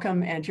Graham,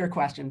 welcome, and your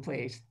question,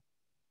 please.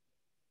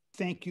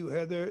 Thank you,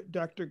 Heather.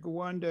 Dr.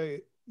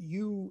 Gawande,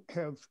 you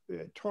have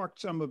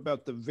talked some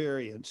about the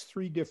variants.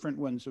 3 different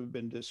ones have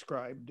been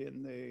described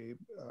in the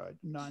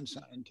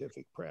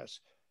non-scientific press.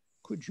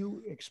 Could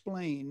you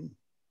explain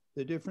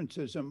the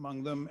differences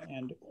among them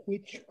and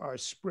which are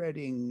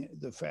spreading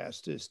the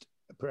fastest,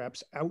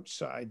 perhaps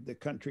outside the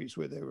countries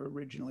where they were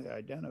originally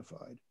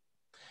identified?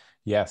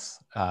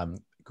 Yes,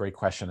 great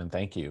question, and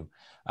thank you.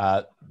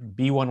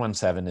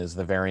 B117 is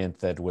the variant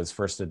that was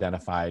first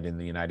identified in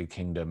the United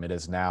Kingdom. It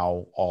is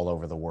now all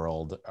over the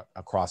world,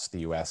 across the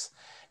US.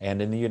 And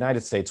in the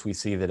United States, we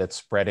see that it's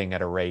spreading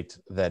at a rate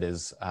that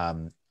is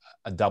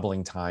a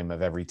doubling time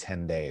of every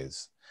 10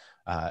 days.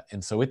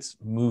 And so it's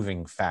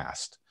moving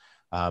fast.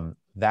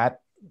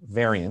 That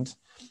variant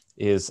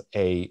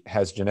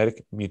has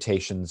genetic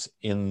mutations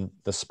in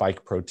the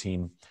spike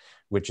protein,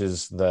 which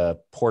is the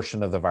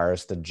portion of the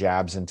virus that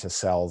jabs into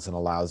cells and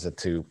allows it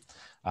to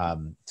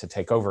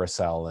take over a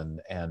cell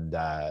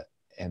and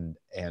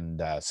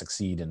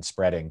succeed in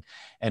spreading.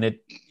 And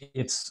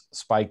its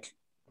spike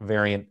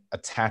variant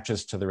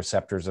attaches to the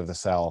receptors of the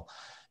cell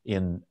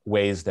in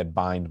ways that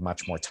bind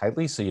much more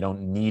tightly, so you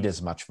don't need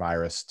as much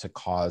virus to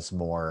cause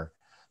more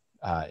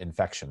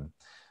infection.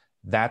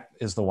 That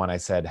is the one I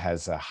said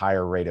has a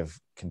higher rate of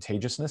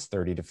contagiousness,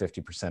 30 to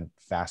 50%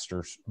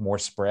 faster, more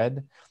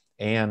spread,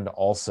 and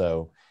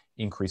also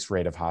increased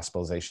rate of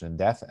hospitalization and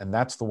death. And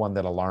that's the one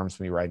that alarms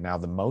me right now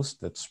the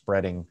most, that's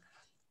spreading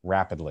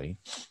rapidly.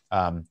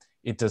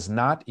 It does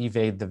not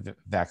evade the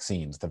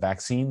vaccines. The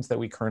vaccines that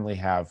we currently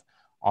have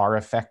are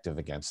effective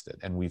against it.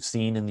 And we've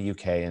seen in the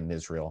UK and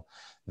Israel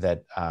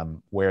that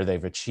where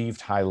they've achieved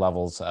high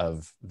levels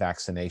of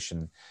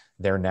vaccination,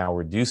 they're now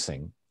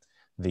reducing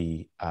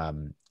the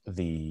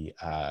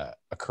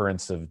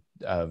occurrence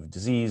of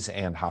disease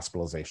and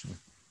hospitalization.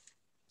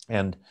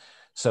 And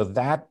so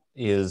that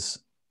is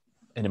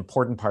an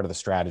important part of the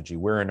strategy.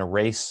 We're in a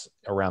race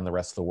around the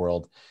rest of the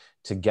world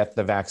to get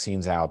the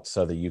vaccines out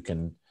so that you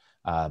can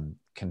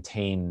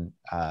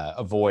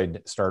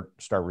start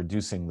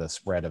reducing the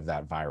spread of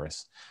that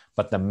virus.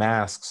 But the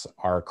masks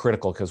are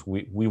critical because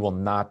we will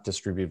not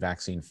distribute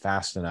vaccine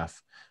fast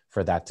enough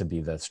for that to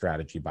be the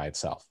strategy by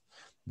itself.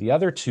 The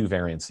other 2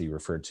 variants that you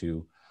referred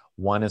to,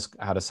 one is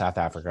out of South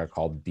Africa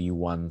called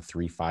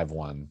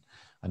B1351,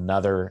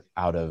 another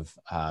out of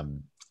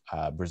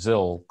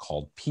Brazil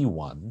called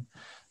P1.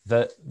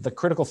 The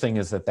critical thing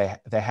is that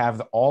they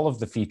have all of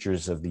the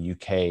features of the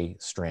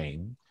UK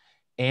strain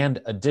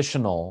and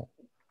additional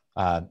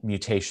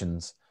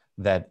mutations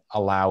that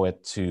allow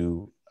it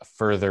to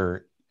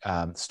further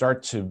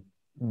start to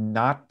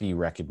not be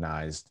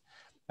recognized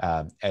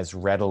as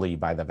readily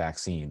by the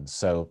vaccines.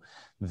 So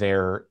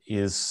there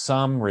is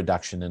some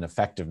reduction in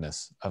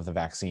effectiveness of the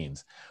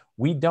vaccines.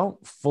 We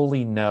don't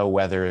fully know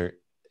whether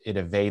it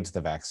evades the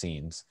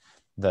vaccines.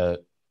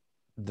 The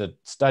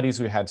studies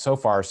we had so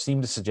far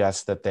seem to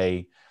suggest that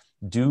they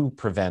do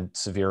prevent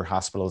severe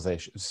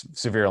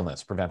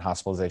illness, prevent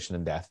hospitalization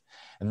and death.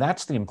 And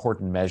that's the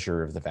important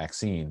measure of the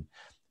vaccine.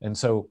 And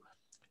so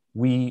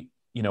we're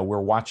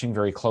watching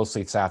very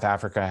closely. South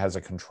Africa has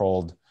a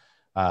controlled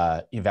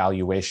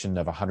evaluation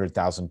of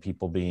 100,000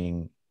 people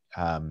being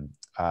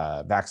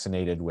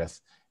vaccinated with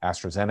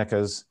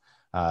AstraZeneca's.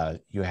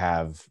 You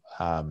have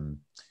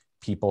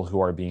people who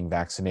are being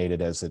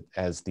vaccinated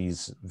as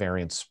these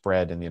variants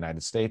spread in the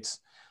United States.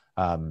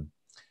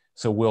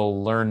 So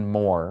we'll learn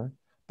more,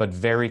 but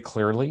very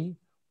clearly,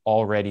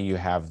 already you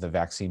have the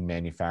vaccine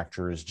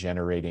manufacturers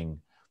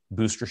generating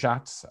booster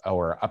shots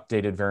or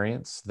updated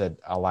variants that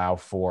allow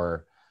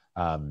for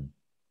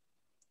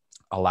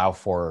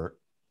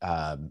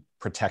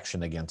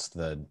protection against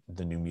the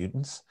new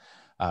mutants.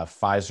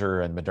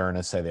 Pfizer and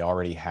Moderna say they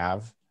already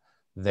have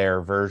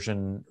their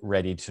version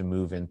ready to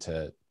move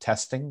into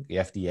testing. The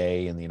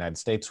FDA in the United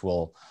States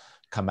will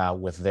come out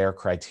with their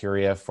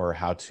criteria for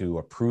how to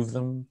approve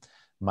them,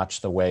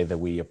 much the way that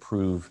we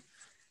approve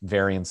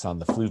variants on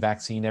the flu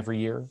vaccine every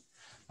year.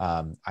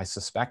 I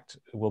suspect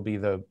it will be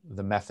the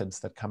methods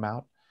that come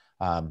out,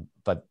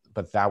 but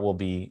that will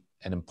be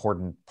an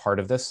important part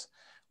of this.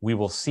 We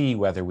will see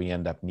whether we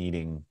end up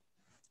needing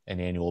an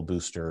annual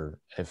booster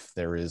if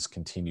there is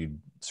continued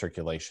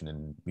circulation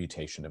and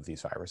mutation of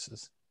these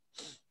viruses.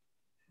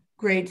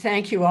 Great,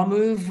 thank you. I'll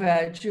move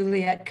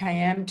Juliette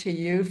Kayyem to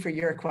you for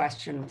your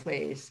question,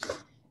 please.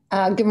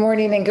 Good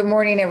morning and good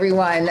morning,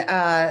 everyone.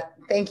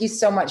 Thank you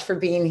so much for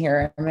being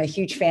here. I'm a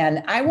huge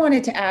fan. I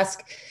wanted to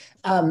ask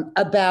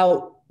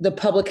about the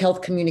public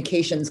health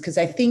communications, because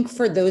I think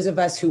for those of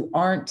us who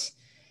aren't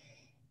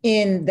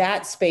in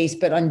that space,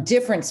 but on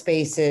different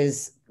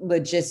spaces,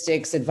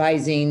 logistics,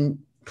 advising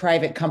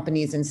private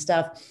companies and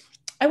stuff.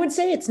 I would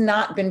say it's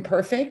not been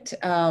perfect.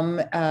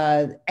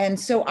 And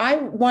so I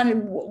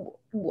wanted,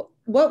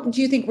 what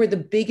do you think were the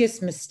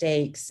biggest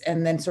mistakes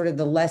and then sort of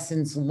the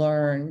lessons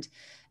learned?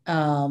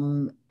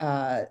 And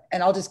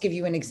I'll just give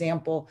you an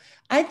example.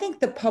 I think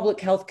the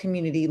public health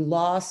community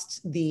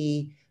lost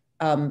the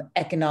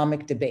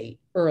economic debate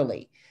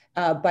early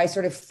by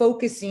sort of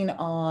focusing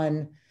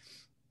on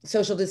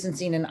social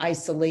distancing and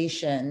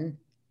isolation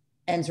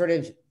and sort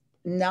of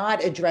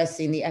not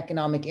addressing the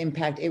economic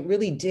impact. It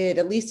really did,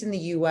 at least in the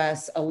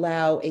US,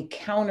 allow a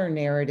counter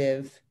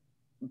narrative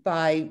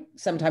by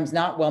sometimes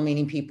not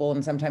well-meaning people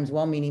and sometimes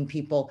well-meaning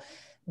people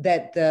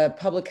that the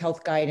public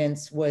health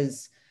guidance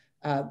was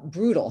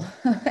brutal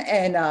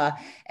and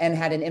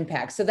had an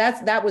impact. So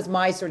that was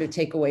my sort of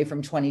takeaway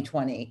from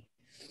 2020.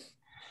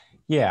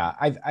 Yeah,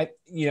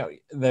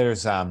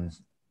 there's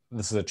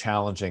this is a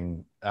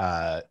challenging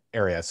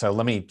area. So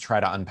let me try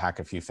to unpack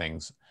a few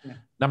things. Yeah.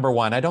 Number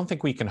one, I don't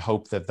think we can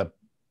hope that the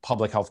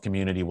public health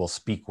community will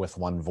speak with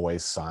one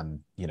voice on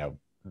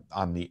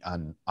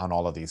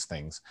all of these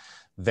things.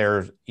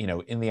 There,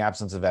 in the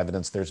absence of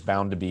evidence, there's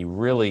bound to be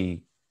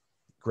really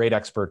great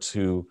experts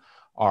who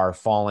are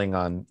falling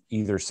on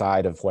either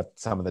side of what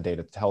some of the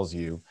data tells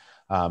you.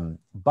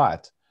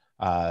 But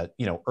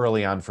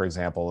early on, for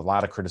example, a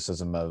lot of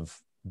criticism of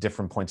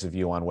different points of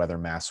view on whether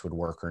masks would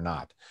work or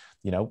not.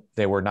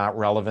 They were not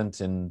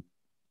relevant in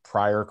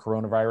prior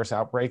coronavirus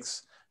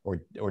outbreaks or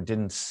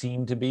didn't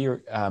seem to be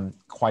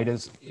quite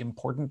as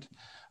important.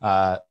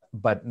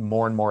 But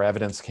more and more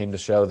evidence came to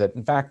show that,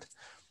 in fact,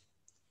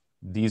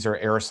 these are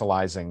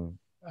aerosolizing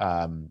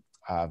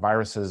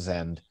viruses,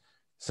 and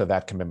so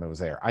that commitment was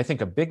there. I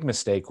think a big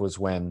mistake was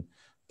when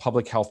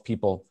public health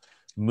people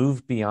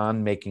moved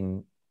beyond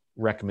making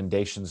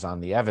recommendations on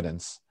the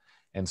evidence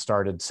and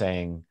started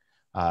saying,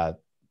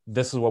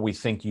 this is what we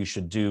think you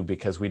should do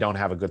because we don't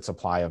have a good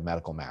supply of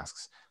medical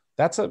masks.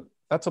 That's a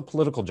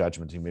political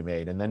judgment to be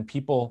made. And then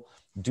people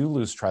do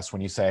lose trust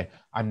when you say,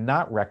 I'm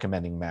not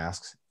recommending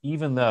masks,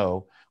 even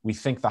though we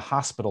think the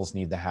hospitals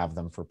need to have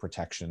them for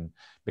protection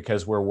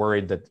because we're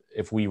worried that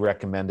if we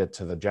recommend it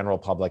to the general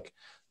public,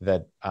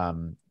 that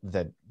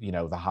the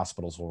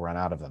hospitals will run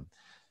out of them.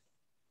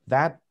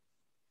 That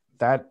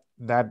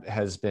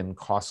has been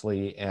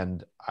costly,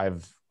 and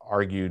I've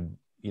argued,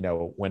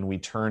 when we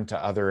turn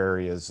to other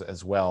areas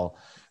as well,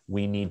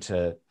 we need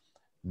to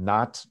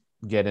not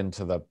get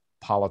into the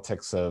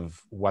politics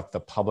of what the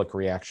public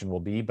reaction will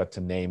be, but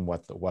to name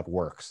what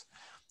works.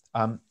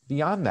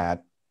 Beyond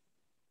that,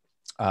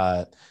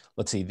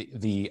 let's see,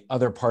 the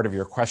other part of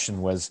your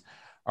question was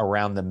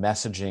around the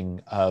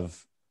messaging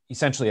of,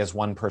 essentially, as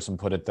one person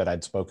put it that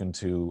I'd spoken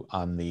to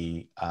on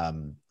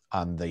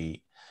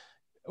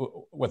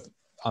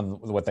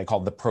what they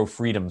called the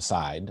pro-freedom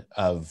side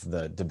of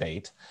the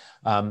debate,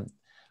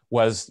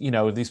 was,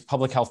 these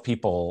public health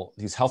people,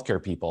 these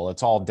healthcare people,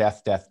 it's all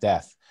death, death,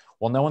 death.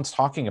 Well, no one's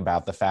talking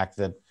about the fact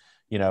that,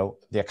 the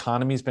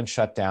economy's been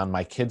shut down.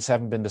 My kids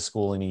haven't been to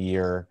school in a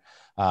year.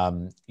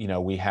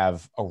 We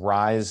have a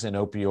rise in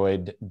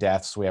opioid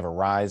deaths. We have a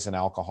rise in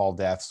alcohol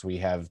deaths. We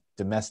have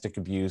domestic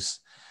abuse.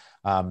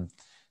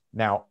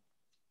 Now,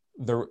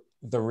 the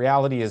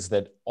reality is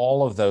that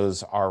all of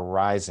those are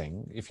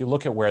rising. If you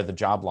look at where the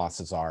job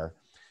losses are,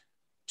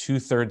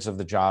 2/3 of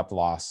the job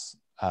loss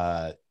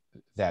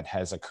that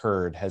has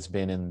occurred has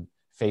been in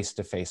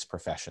face-to-face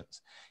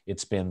professions.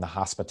 It's been the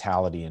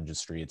hospitality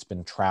industry, it's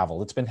been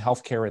travel, it's been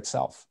healthcare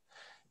itself.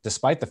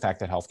 Despite the fact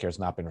that healthcare has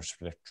not been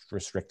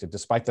restricted,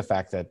 despite the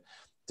fact that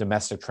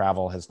domestic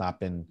travel has not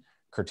been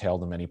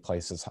curtailed in many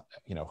places,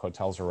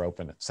 hotels are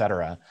open, et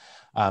cetera.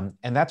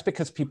 And that's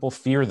because people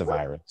fear the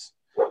virus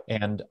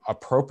and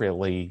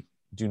appropriately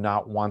do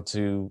not want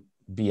to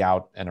be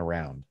out and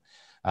around.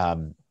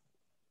 And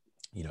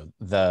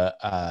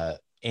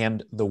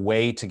the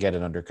way to get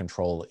it under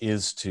control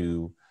is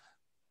to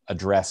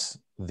address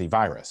the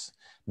virus.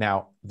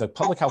 Now, the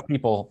public health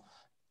people,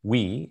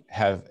 we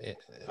have,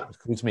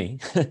 includes me,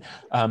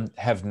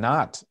 have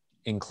not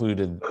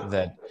included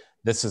that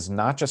this is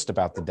not just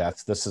about the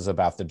deaths, this is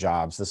about the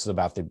jobs, this is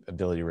about the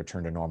ability to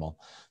return to normal.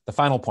 The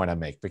final point I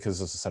make, because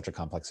this is such a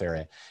complex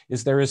area,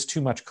 is there is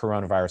too much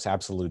coronavirus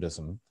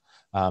absolutism.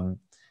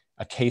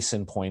 A case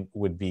in point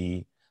would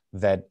be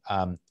that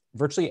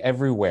virtually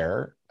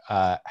everywhere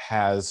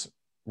has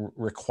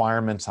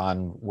requirements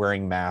on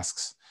wearing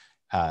masks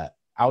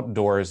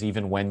outdoors,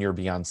 even when you're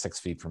beyond 6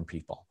 feet from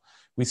people.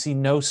 We see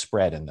no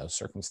spread in those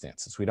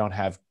circumstances. We don't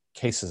have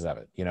cases of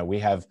it. We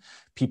have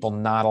people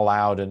not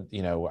allowed, and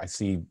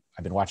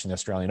I've been watching the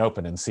Australian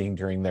Open and seeing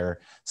during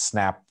their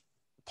snap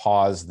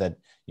pause that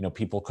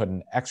people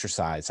couldn't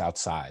exercise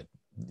outside.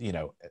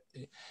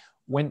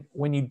 When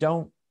you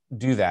don't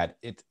do that,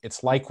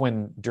 it's like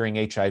when during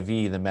HIV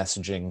the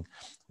messaging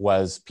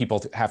was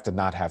people have to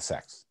not have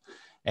sex,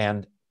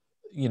 and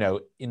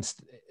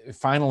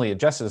finally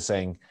adjusted to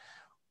saying,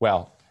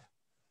 well,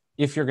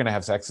 if you're going to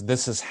have sex,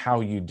 this is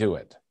how you do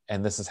it,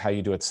 and this is how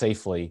you do it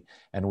safely,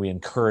 and we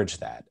encourage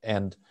that.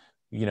 And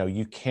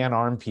you can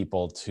arm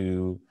people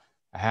to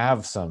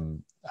have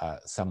some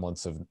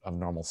semblance of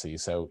normalcy.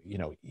 So,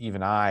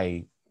 even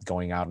I,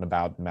 going out and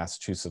about in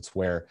Massachusetts,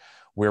 where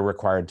we're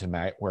required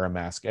to wear a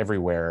mask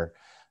everywhere,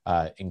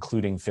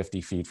 including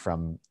 50 feet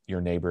from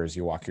your neighbor as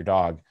you walk your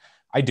dog,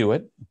 I do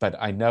it, but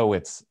I know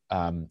it's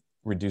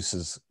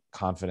reduces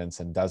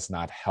confidence and does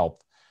not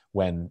help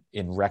when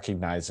in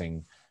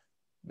recognizing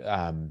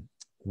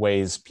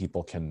ways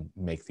people can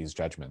make these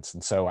judgments.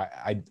 And so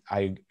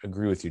I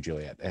agree with you,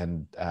 Juliet,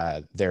 and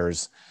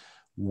there's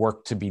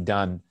work to be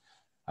done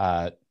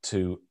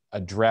to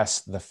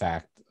address the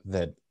fact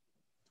that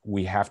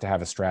we have to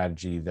have a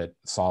strategy that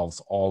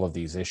solves all of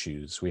these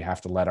issues. We have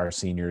to let our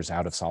seniors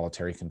out of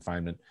solitary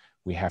confinement.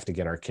 We have to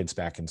get our kids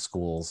back in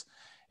schools,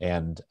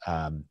 and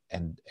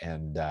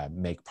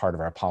make part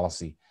of our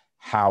policy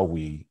how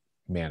we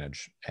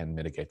manage and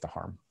mitigate the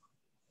harm.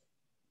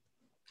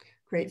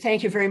 Great,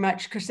 thank you very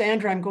much.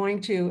 Cassandra, I'm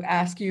going to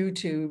ask you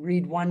to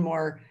read one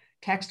more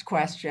text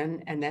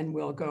question, and then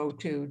we'll go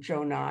to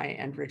Joe Nye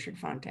and Richard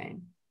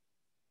Fontaine.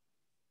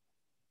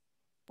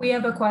 We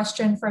have a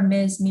question from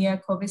Ms.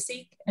 Mia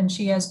Kovacic, and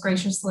she has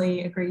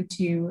graciously agreed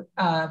to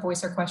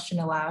voice her question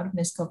aloud.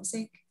 Ms.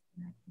 Kovacic.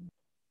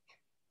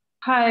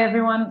 Hi,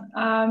 everyone.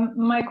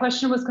 My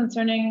question was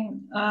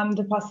concerning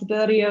the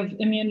possibility of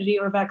immunity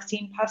or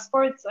vaccine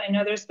passports. I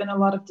know there's been a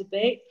lot of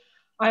debate.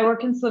 I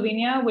work in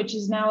Slovenia, which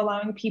is now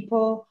allowing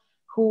people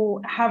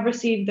who have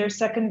received their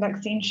second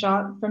vaccine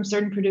shot from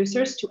certain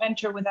producers to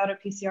enter without a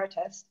PCR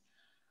test.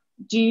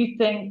 Do you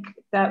think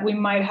that we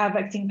might have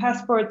vaccine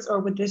passports,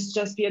 or would this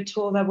just be a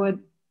tool that would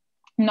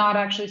not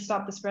actually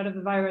stop the spread of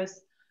the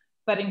virus,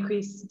 but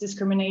increase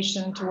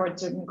discrimination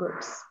towards certain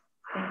groups?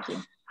 Thank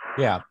you.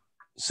 Yeah.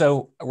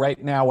 So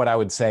right now, what I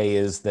would say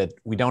is that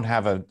we don't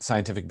have a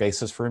scientific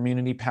basis for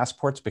immunity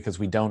passports because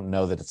we don't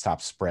know that it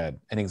stops spread.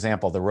 An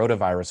example, the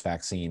rotavirus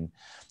vaccine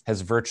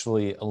has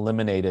virtually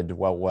eliminated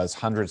what was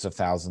hundreds of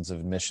thousands of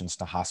admissions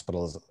to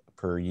hospitals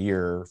per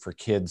year for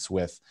kids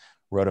with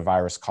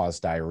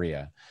rotavirus-caused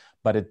diarrhea,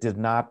 but it did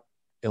not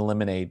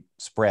eliminate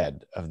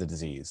spread of the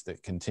disease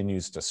that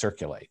continues to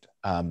circulate.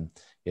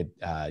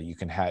 You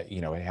can have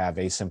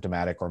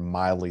asymptomatic or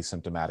mildly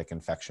symptomatic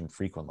infection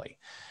frequently.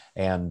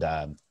 And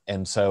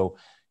so,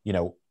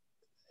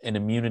 an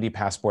immunity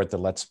passport that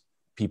lets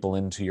people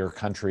into your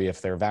country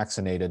if they're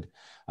vaccinated,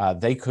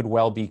 they could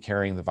well be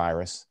carrying the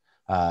virus.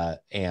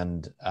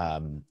 And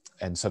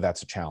so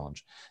that's a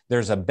challenge.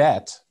 There's a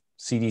bet,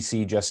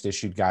 CDC just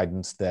issued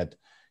guidance that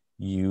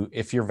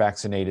if you're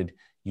vaccinated,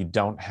 you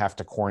don't have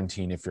to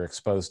quarantine if you're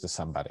exposed to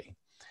somebody.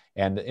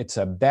 And it's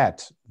a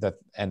bet that,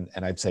 and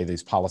I'd say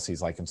these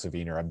policies like in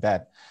Slovenia are a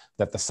bet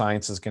that the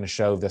science is going to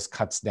show this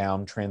cuts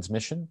down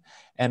transmission.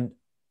 And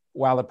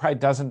while it probably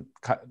doesn't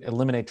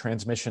eliminate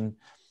transmission,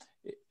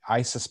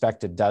 I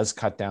suspect it does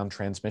cut down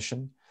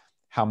transmission.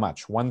 How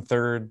much?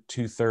 1/3,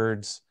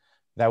 2/3?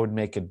 That would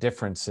make a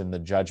difference in the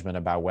judgment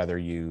about whether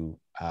you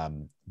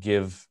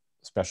give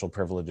special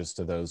privileges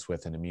to those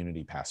with an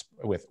immunity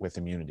with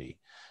immunity.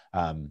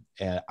 And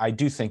I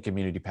do think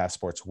immunity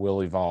passports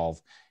will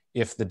evolve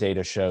if the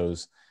data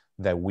shows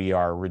that we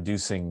are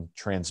reducing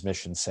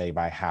transmission, say,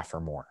 by half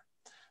or more.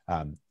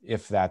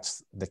 If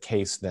that's the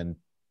case, then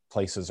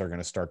places are going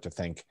to start to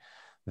think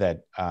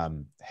that,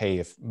 hey,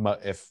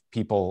 if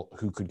people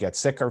who could get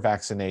sick are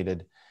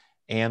vaccinated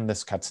and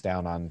this cuts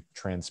down on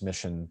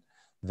transmission,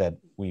 that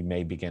we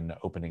may begin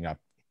opening up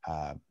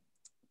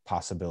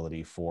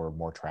possibility for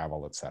more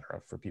travel, et cetera,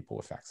 for people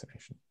with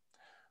vaccination.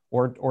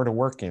 Or to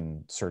work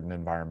in certain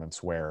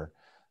environments where,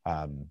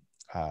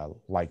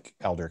 like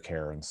elder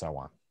care and so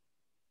on.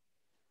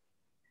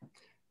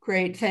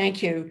 Great,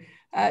 thank you.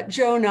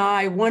 Joe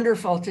Nye,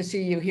 wonderful to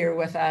see you here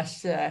with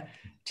us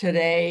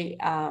today.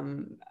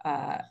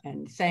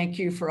 And thank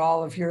you for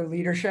all of your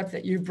leadership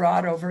that you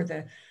brought over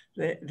the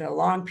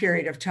long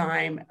period of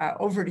time.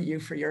 Over to you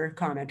for your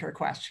comment or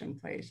question,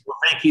 please. Well,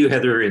 thank you,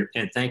 Heather,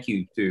 and thank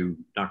you to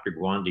Dr.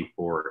 Gawande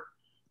for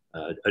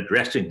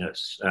addressing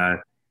us.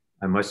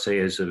 I must say,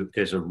 as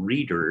a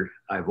reader,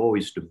 I've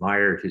always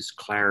admired his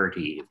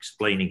clarity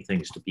explaining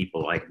things to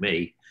people like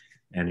me,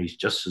 and he's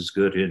just as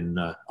good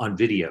on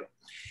video.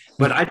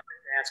 But I'd like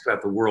to ask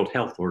about the World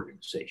Health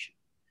Organization.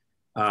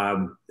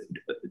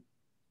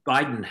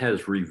 Biden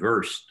has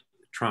reversed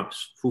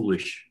Trump's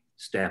foolish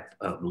step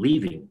of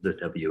leaving the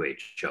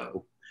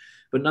WHO,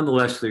 but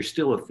nonetheless, there's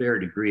still a fair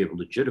degree of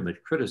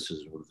legitimate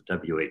criticism of the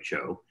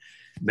WHO.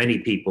 Many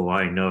people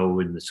I know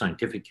in the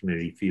scientific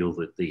community feel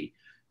that the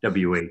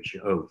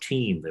WHO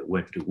team that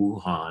went to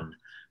Wuhan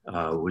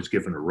was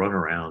given a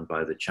runaround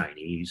by the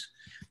Chinese.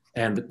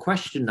 And the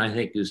question, I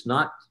think, is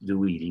not do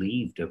we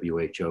leave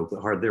WHO,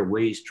 but are there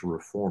ways to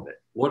reform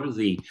it? What are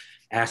the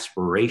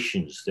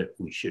aspirations that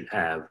we should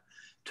have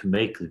to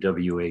make the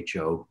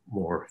WHO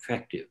more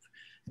effective?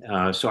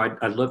 So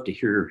I'd love to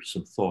hear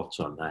some thoughts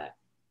on that.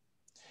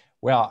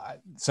 Well,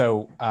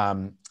 so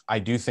I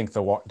do think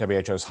the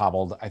WHO is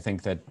hobbled. I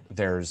think that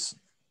there's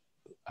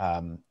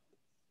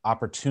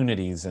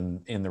opportunities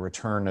in the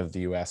return of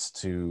the US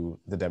to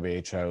the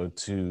WHO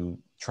to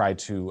try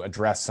to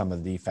address some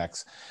of the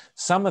defects.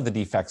 Some of the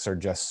defects are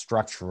just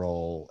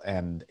structural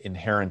and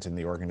inherent in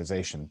the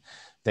organization.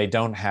 They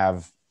don't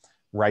have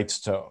rights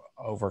to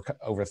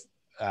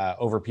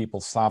over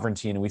people's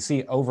sovereignty. And we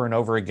see over and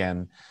over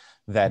again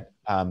that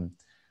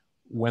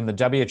when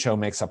the WHO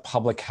makes a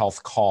public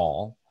health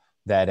call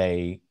that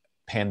a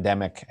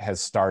pandemic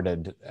has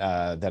started,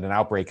 that an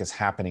outbreak is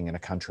happening in a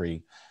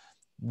country,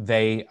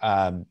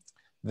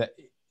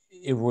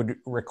 it would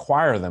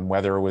require them,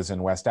 whether it was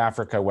in West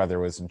Africa, whether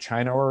it was in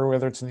China, or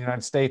whether it's in the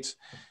United States,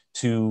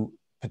 to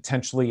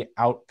potentially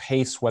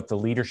outpace what the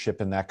leadership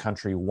in that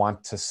country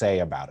want to say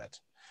about it.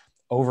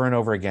 Over and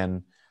over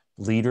again,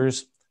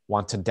 leaders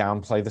want to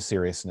downplay the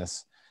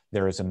seriousness.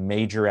 There is a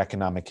major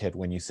economic hit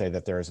when you say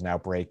that there is an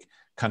outbreak.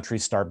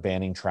 Countries start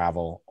banning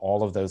travel,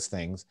 all of those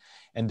things.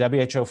 And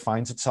WHO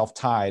finds itself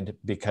tied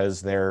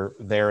because they're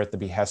there at the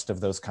behest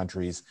of those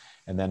countries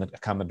and then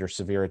come under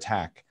severe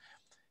attack.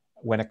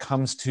 When it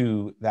comes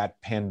to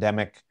that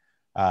pandemic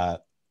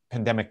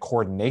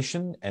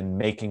coordination and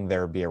making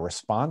there be a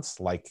response,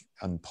 like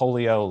on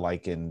polio,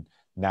 like in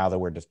now that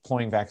we're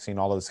deploying vaccine,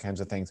 all those kinds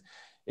of things,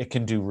 it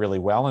can do really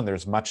well. And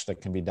there's much that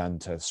can be done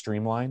to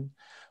streamline.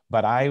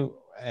 But I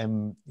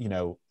am,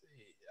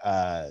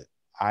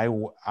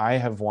 I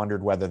have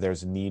wondered whether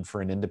there's a need for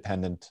an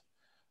independent,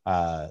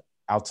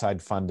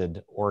 outside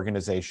funded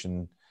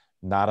organization,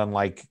 not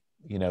unlike,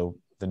 the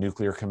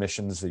nuclear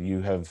commissions that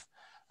you have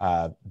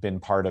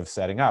been part of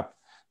setting up,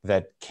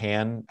 that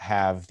can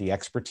have the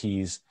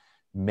expertise,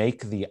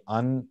 make the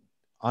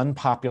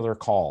unpopular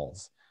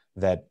calls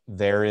that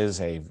there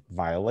is a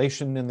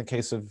violation in the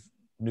case of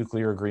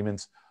nuclear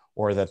agreements,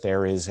 or that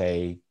there is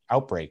a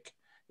outbreak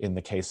in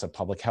the case of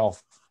public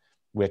health,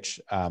 which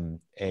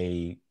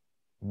a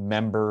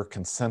member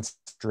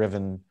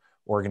consensus-driven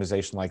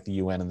organization like the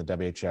UN and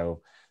the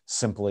WHO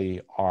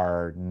simply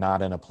are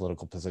not in a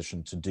political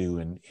position to do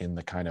in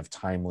the kind of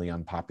timely,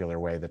 unpopular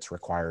way that's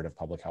required of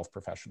public health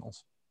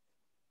professionals.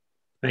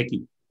 Thank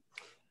you.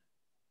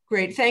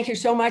 Great, thank you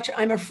so much.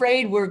 I'm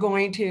afraid we're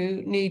going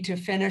to need to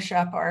finish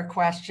up our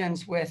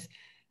questions with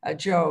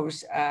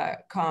Joe's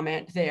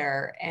comment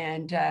there.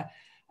 And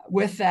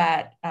with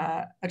that,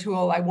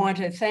 Atul, I want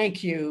to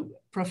thank you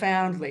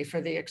profoundly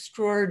for the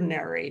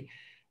extraordinary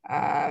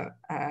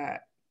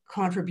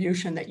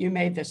contribution that you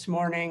made this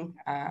morning,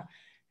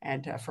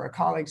 and for our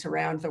colleagues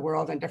around the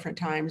world in different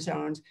time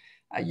zones.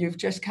 You've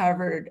just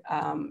covered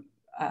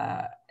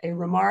a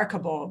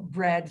remarkable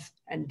breadth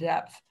and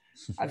depth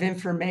of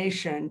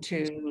information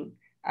to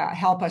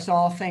help us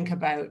all think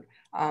about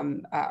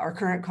our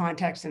current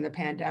context in the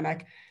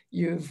pandemic.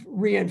 You've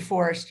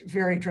reinforced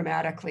very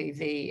dramatically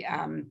the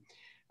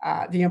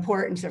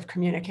importance of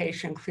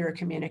communication, clear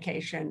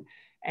communication,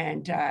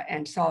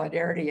 and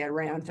solidarity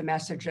around the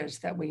messages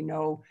that we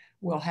know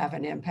will have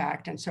an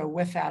impact. And so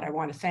with that, I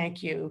want to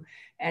thank you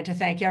and to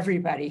thank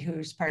everybody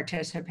who's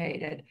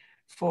participated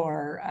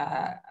for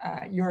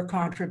your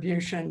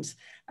contributions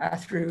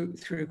through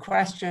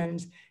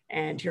questions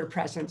and your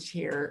presence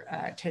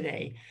here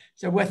today.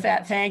 So with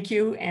that, thank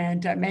you.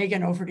 And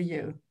Megan, over to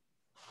you.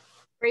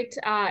 Great.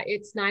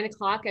 It's 9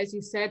 o'clock, as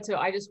you said, so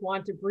I just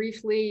want to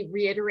briefly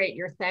reiterate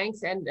your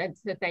thanks and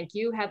to thank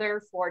you,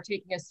 Heather, for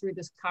taking us through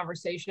this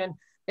conversation.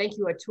 Thank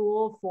you,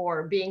 Atul,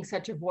 for being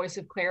such a voice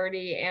of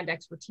clarity and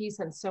expertise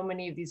on so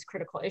many of these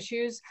critical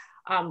issues.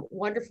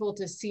 Wonderful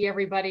to see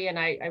everybody, and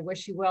I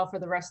wish you well for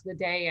the rest of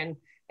the day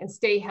and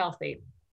stay healthy.